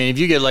enough, if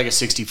you get like a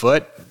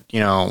 60-foot,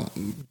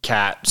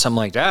 cat, something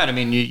like that, I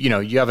mean,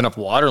 you have enough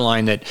water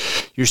line that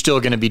you're still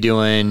going to be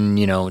doing,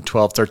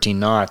 12, 13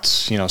 knots,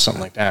 something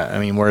like that. I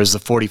mean, whereas the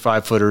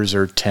 45-footers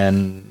are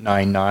 10,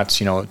 9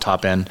 knots,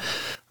 top end.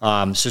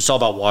 So it's all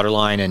about water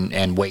line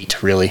and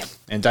weight, really.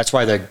 And that's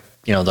why the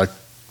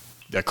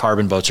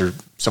carbon boats are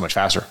so much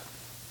faster.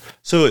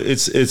 So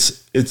is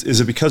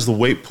it because the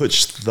weight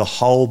puts the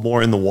hull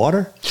more in the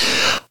water?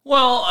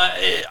 Well,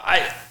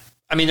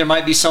 I mean, there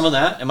might be some of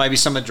that. It might be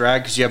some of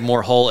drag because you have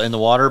more hull in the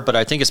water, but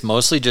I think it's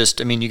mostly just,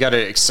 you got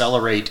to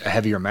accelerate a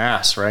heavier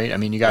mass, right? I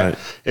mean, you got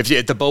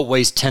if the boat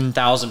weighs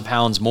 10,000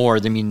 pounds more,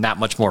 then that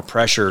much more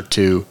pressure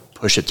to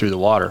push it through the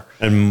water.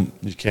 And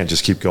you can't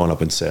just keep going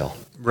up and sail.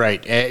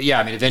 Right.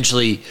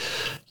 Eventually,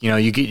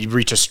 you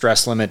reach a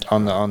stress limit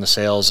on the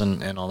sails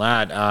and all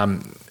that.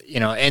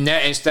 And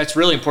that's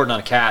really important on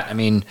a cat. I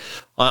mean,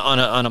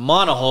 on a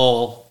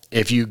monohull,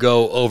 if you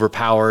go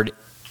overpowered,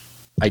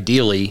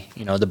 ideally,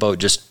 the boat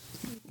just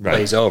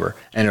lays over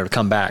and it'll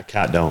come back.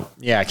 Cat don't.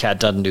 Yeah,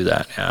 cat doesn't do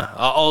that. Yeah.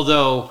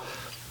 Although,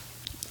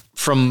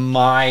 from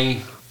what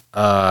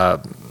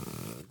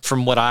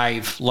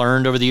I've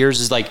learned over the years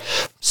is like,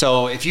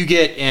 so if you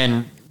get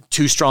in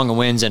too strong of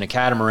winds in a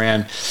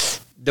catamaran,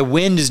 the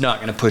wind is not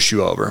going to push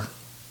you over.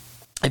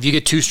 If you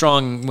get too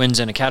strong winds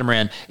in a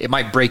catamaran, it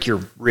might break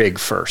your rig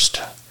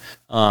first.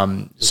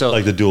 So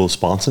like the dual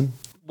sponson?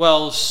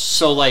 Well,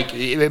 so like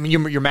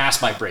your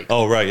mast might break.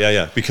 Oh, right.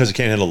 Yeah. Because it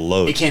can't handle the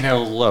load. It can't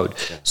handle the load.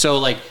 Yeah. So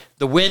like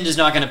the wind is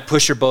not going to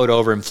push your boat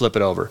over and flip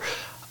it over.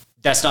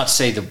 That's not to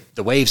say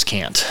the waves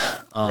can't.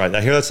 Right.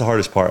 I hear that's the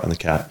hardest part on the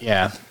cat.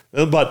 Yeah.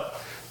 But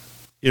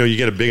you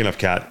get a big enough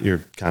cat, you're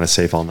kind of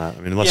safe on that.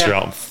 I mean, unless you're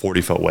out in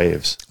 40-foot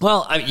waves.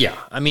 Well, but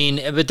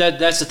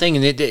that's the thing.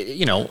 And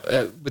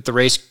with the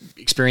race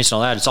experience and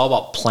all that, it's all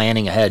about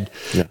planning ahead.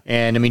 Yeah.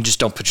 And just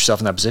don't put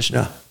yourself in that position.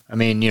 Yeah.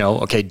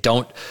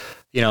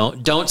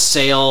 Don't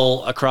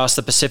sail across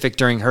the Pacific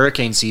during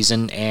hurricane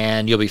season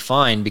and you'll be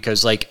fine,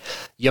 because like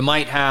you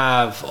might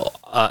have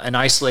an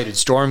isolated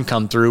storm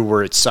come through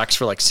where it sucks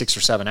for like 6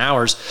 or 7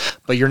 hours,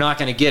 but you're not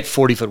going to get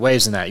 40-foot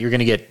waves in that. You're going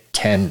to get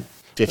 10,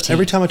 15.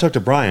 Every time I talk to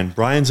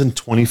Brian's in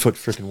 20-foot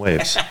freaking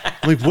waves.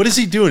 I'm like, what is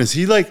he doing? Is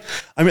he like,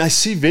 I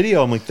see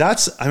video. I'm like,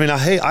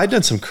 I've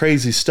done some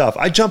crazy stuff.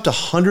 I jumped a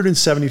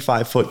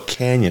 175-foot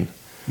canyon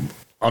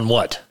On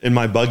what? in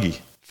my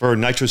buggy for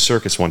Nitro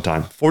Circus one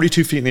time.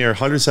 42 feet in the air,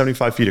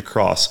 175 feet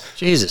across.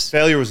 Jesus.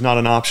 Failure was not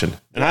an option.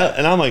 And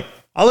I'm like,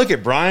 I look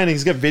at Brian,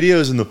 he's got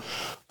videos and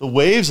the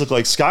waves look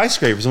like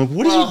skyscrapers. I'm like,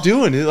 what are you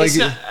doing? Like,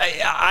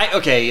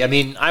 okay. I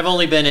mean, I've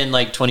only been in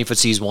like 20-foot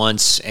seas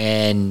once,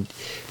 and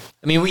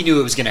I mean, we knew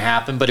it was going to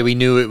happen, but we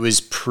knew it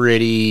was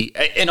pretty.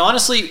 And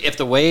honestly, if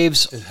the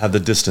waves have the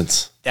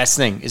distance, that's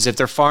the thing, is if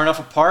they're far enough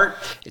apart,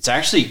 it's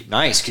actually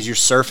nice because you're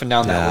surfing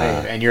down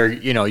that wave and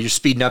you're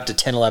speeding up to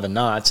 10, 11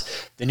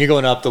 knots. Then you're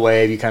going up the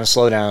wave. You kind of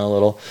slow down a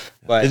little,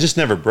 but they just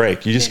never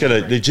break. You just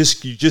gotta. You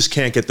just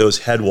can't get those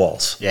head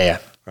walls. Yeah.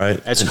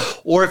 Right.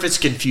 Or if it's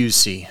confused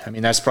sea. I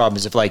mean, that's the problem,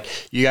 is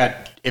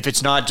if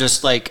it's not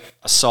just like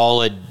a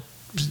solid,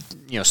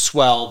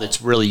 swell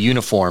that's really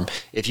uniform.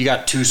 If you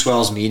got two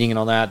swells meeting and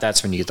all that,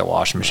 that's when you get the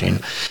washing machine.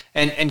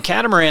 And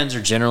catamarans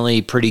are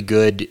generally pretty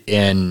good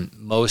in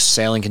most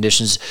sailing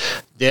conditions.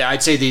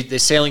 I'd say the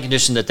sailing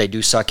condition that they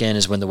do suck in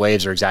is when the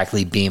waves are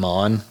exactly beam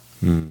on,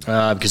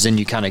 because then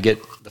you kind of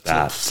get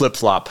the flip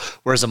flop.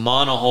 Whereas a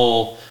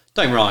monohull,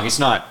 don't get me wrong, it's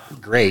not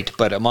great,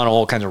 but a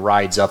monohull kind of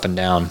rides up and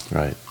down.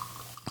 Right.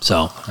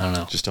 So, I don't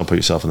know. Just don't put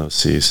yourself in those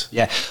seas.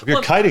 Yeah. If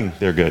you're kiting,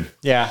 they're good.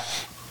 Yeah.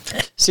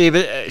 See,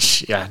 but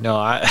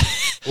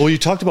Well, you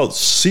talked about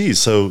seas,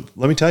 so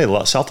let me tell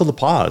you, south of La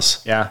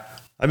Paz. Yeah.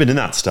 I've been in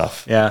that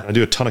stuff. Yeah. I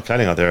do a ton of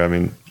kiting out there. I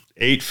mean,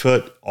 8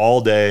 foot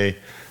all day,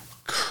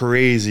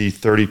 crazy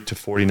 30 to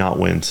 40 knot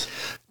winds.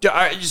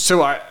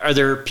 So are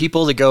there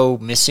people that go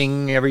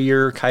missing every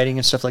year kiting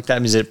and stuff like that? I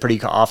mean, is it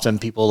pretty often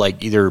people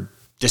like either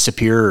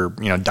disappear or,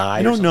 die?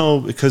 I don't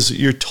know, because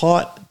you're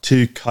taught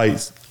to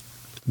kite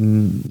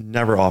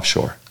never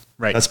offshore.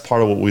 Right. That's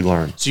part of what we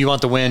learn. So you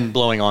want the wind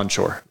blowing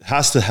onshore. It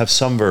has to have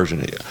some version.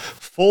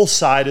 Full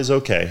side is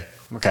okay.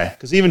 Okay.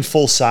 Because even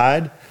full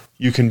side,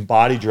 you can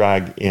body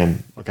drag in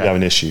if Okay. you have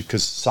an issue.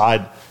 Because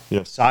side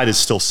is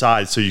still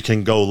side, so you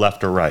can go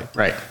left or right.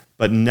 Right.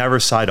 But never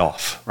side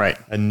off. Right.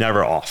 And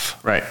never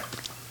off. Right.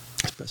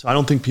 So I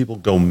don't think people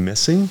go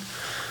missing,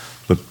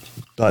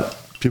 but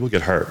people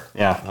get hurt.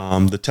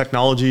 Yeah. The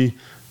technology,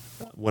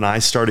 when I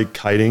started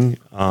kiting,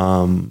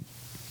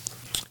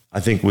 I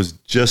think was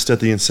just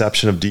at the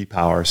inception of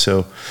D-Power.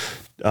 So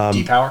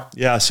D-Power?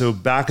 Yeah. So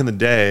back in the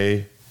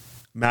day,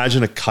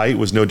 imagine a kite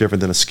was no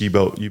different than a ski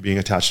boat, you being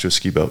attached to a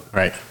ski boat.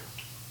 Right.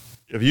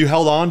 If you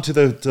held on to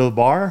the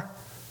bar,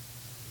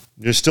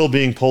 you're still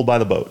being pulled by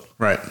the boat.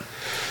 Right.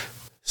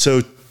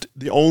 So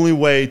the only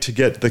way to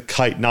get the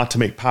kite not to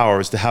make power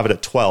is to have it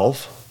at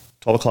 12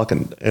 o'clock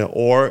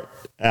or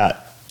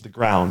at the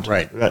ground,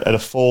 right, at a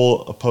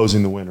full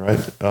opposing the wind, right,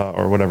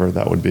 or whatever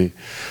that would be.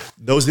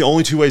 Those are the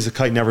only two ways the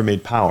kite never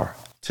made power.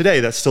 Today,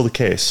 that's still the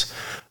case.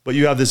 But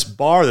you have this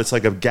bar that's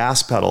like a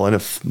gas pedal, and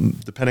if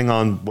depending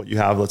on what you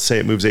have, let's say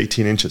it moves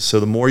 18 inches. So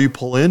the more you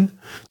pull in,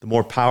 the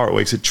more power it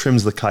makes. It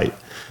trims the kite.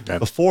 Okay.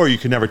 Before, you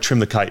could never trim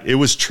the kite. It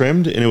was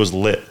trimmed and it was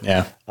lit.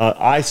 Yeah.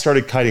 I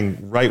started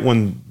kiting right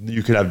when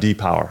you could have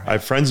D-Power. I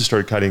have friends who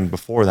started kiting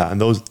before that,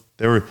 and those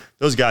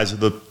guys,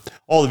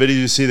 all the videos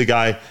you see, the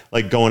guy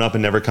like going up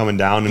and never coming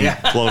down and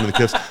blowing in the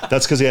cliffs.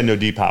 That's because he had no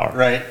D-Power.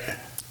 Right.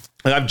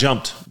 And I've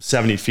jumped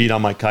 70 feet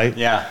on my kite.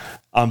 Yeah.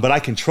 But I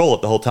control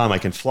it the whole time. I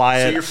can fly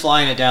it. So you're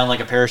flying it down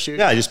like a parachute?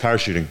 Yeah, just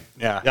parachuting.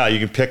 Yeah. Yeah, you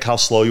can pick how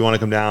slow you want to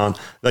come down.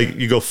 Like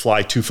you go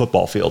fly 2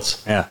 football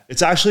fields. Yeah.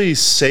 It's actually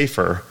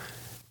safer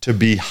to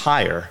be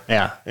higher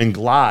and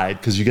glide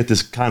because you get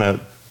this kind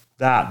of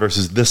that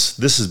versus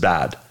this is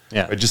bad.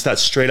 Yeah. Right? Just that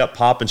straight up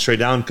pop and straight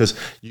down, because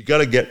you got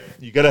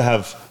to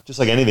have, just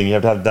like anything, you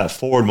have to have that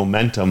forward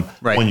momentum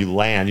when you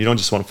land. You don't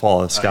just want to fall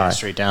out of the sky.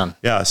 Straight down.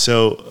 Yeah.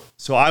 So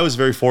I was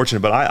very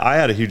fortunate, but I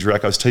had a huge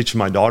wreck. I was teaching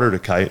my daughter to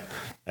kite,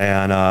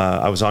 and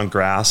I was on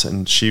grass,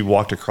 and she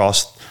walked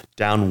across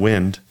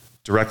downwind,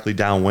 directly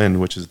downwind,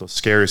 which is the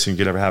scariest thing you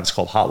could ever have. It's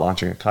called hot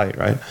launching a kite,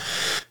 right?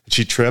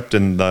 She tripped,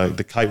 and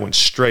the kite went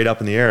straight up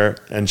in the air,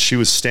 and she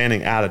was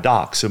standing at a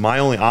dock. So my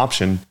only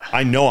option,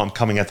 I know I'm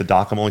coming at the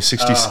dock. I'm only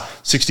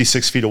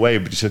 66 feet away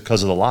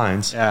because of the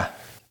lines. Yeah.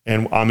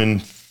 And I'm in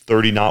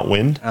 30 knot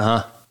wind.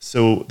 Uh-huh.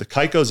 So the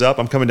kite goes up,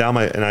 I'm coming down,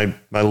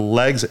 my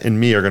legs and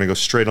me are going to go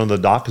straight on the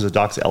dock because the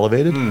dock's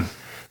elevated.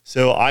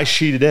 So I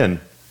sheeted in.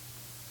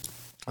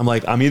 I'm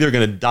like, I'm either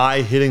going to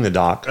die hitting the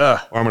dock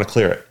or I'm going to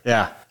clear it.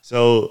 Yeah.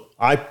 So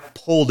I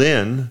pulled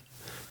in,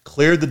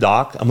 cleared the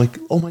dock. I'm like,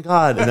 oh my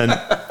God. And then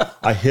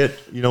I hit,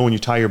 when you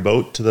tie your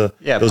boat to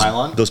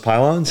pylon? those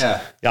pylons.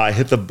 Yeah. Yeah. I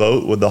hit the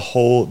boat with the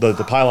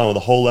pylon with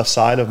the whole left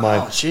side of my,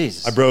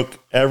 jeez. I broke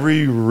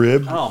every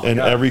rib and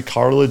every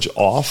cartilage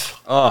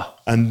off. Oh.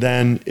 And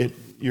then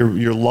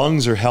your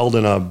lungs are held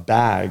in a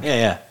bag. Yeah.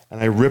 Yeah.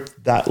 And I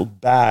ripped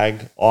that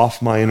bag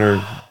off my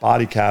inner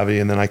body cavity,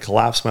 and then I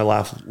collapsed my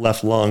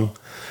left lung.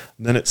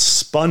 And then it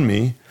spun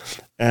me,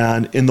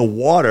 and in the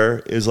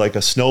water is like a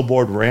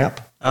snowboard ramp,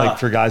 like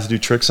for guys to do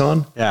tricks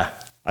on. Yeah.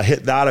 I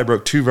hit that. I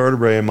broke 2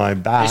 vertebrae in my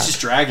back. It's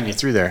just dragging you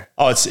through there.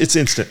 Oh, it's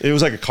instant. It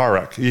was like a car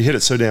wreck. You hit it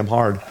so damn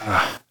hard.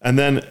 And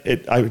then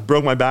I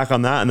broke my back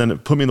on that, and then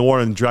it put me in the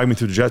water and dragged me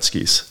through the jet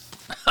skis.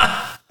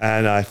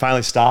 And I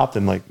finally stopped,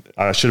 and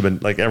I should have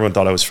been, everyone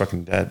thought I was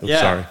fucking dead.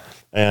 Sorry.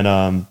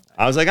 And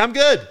I was like, I'm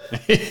good.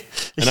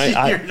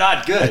 And You're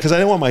not good. Because I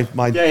didn't want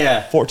my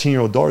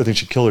 14-year-old daughter to think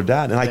she'd kill her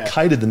dad. And I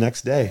kited the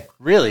next day.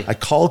 Really? I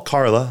called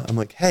Carla. I'm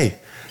like, hey,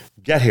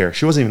 get here.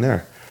 She wasn't even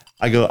there.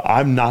 I go,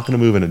 I'm not going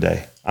to move in a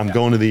day. I'm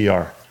going to the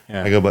ER.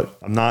 Yeah. I go, but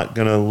I'm not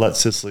going to let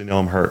Cicely know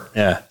I'm hurt.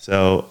 Yeah.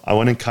 So I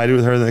went and kited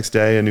with her the next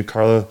day. I knew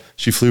Carla.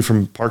 She flew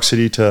from Park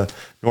City to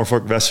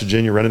Norfolk, West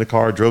Virginia, rented a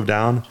car, drove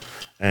down,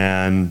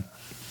 and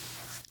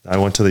I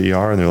went to the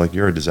ER, and they're like,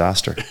 you're a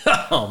disaster.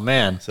 Oh,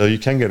 man. So you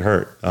can get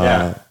hurt.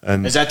 Yeah.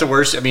 And is that the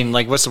worst? I mean,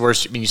 like, what's the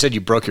worst? I mean, you said you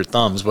broke your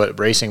thumbs. What,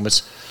 racing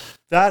was...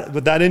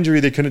 But that injury,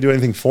 they couldn't do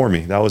anything for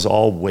me. That was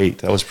all weight.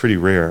 That was pretty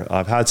rare.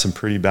 I've had some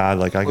pretty bad,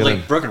 like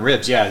broken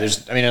ribs. Yeah,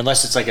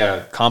 unless it's like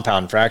a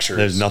compound fracture,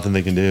 there's nothing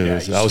they can do. Yeah,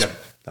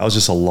 that was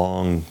just a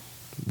long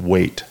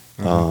wait,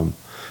 and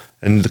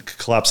the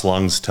collapsed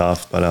lungs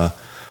tough. But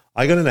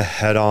I got in a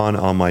head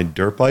on my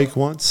dirt bike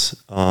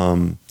once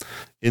in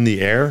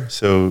the air,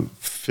 so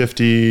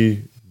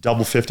 50,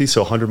 double 50,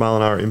 so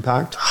 100-mile-an-hour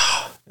impact,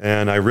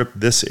 and I ripped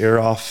this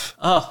air off,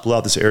 blew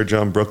out this air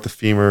drum, broke the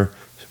femur.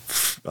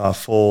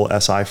 Full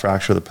SI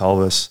fracture of the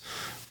pelvis,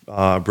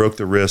 broke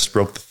the wrist,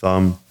 broke the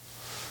thumb.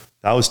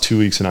 That was 2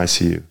 weeks in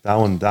ICU. That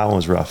one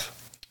was rough.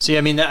 See,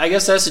 I mean, I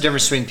guess that's the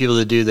difference between people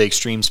that do the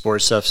extreme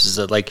sports stuff is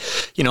that, like,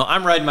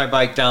 I'm riding my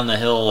bike down the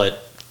hill at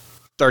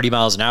 30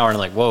 miles an hour and I'm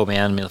like, whoa,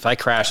 man, I mean, if I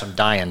crash, I'm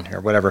dying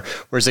or whatever.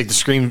 Whereas like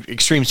the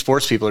extreme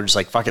sports people are just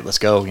like, fuck it, let's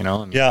go, I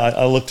mean, yeah,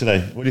 I looked today.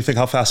 What do you think?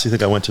 How fast do you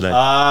think I went today?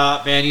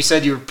 Man, you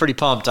said you were pretty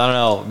pumped. I don't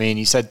know. I mean,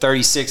 you said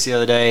 36 the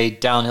other day,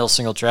 downhill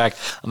single track.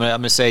 I'm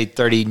gonna say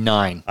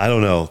 39. I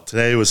don't know.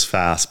 Today was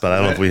fast, but I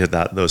don't know if we hit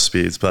those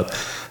speeds. But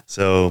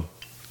so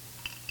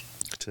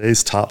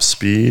today's top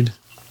speed,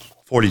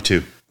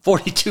 42.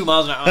 42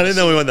 miles an hour. I didn't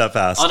know we went that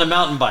fast. On a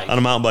mountain bike. On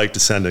a mountain bike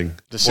descending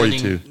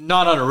 42.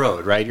 Not on a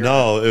road, right?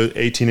 No, it was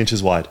 18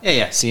 inches wide.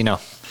 Yeah. So,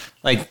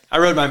 like I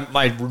rode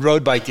my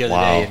road bike the other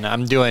day and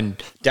I'm doing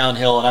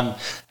downhill and I'm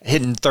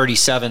hitting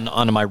 37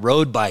 onto my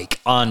road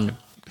bike on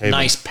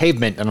nice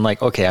pavement. And I'm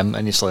like, okay, I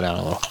need to slow down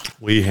a little.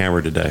 We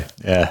hammered today.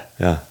 Yeah.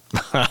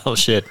 Oh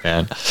shit,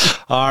 man.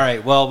 All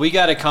right. Well, we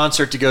got a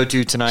concert to go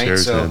to tonight.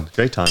 Cheers, so man.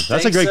 Great time.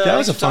 That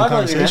was a fun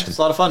conversation. It's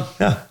a lot of fun.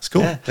 Yeah, it's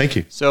cool. Yeah. Thank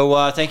you.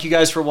 So thank you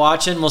guys for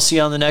watching. We'll see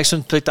you on the next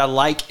one. Click that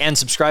like and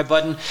subscribe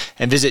button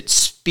and visit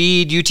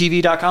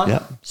speedutv.com.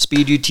 Yeah.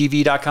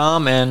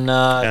 Speedutv.com and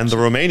the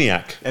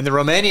Romaniac. And the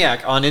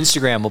Romaniac on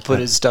Instagram. We'll put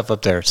his stuff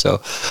up there.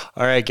 So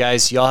all right,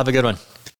 guys, y'all have a good one.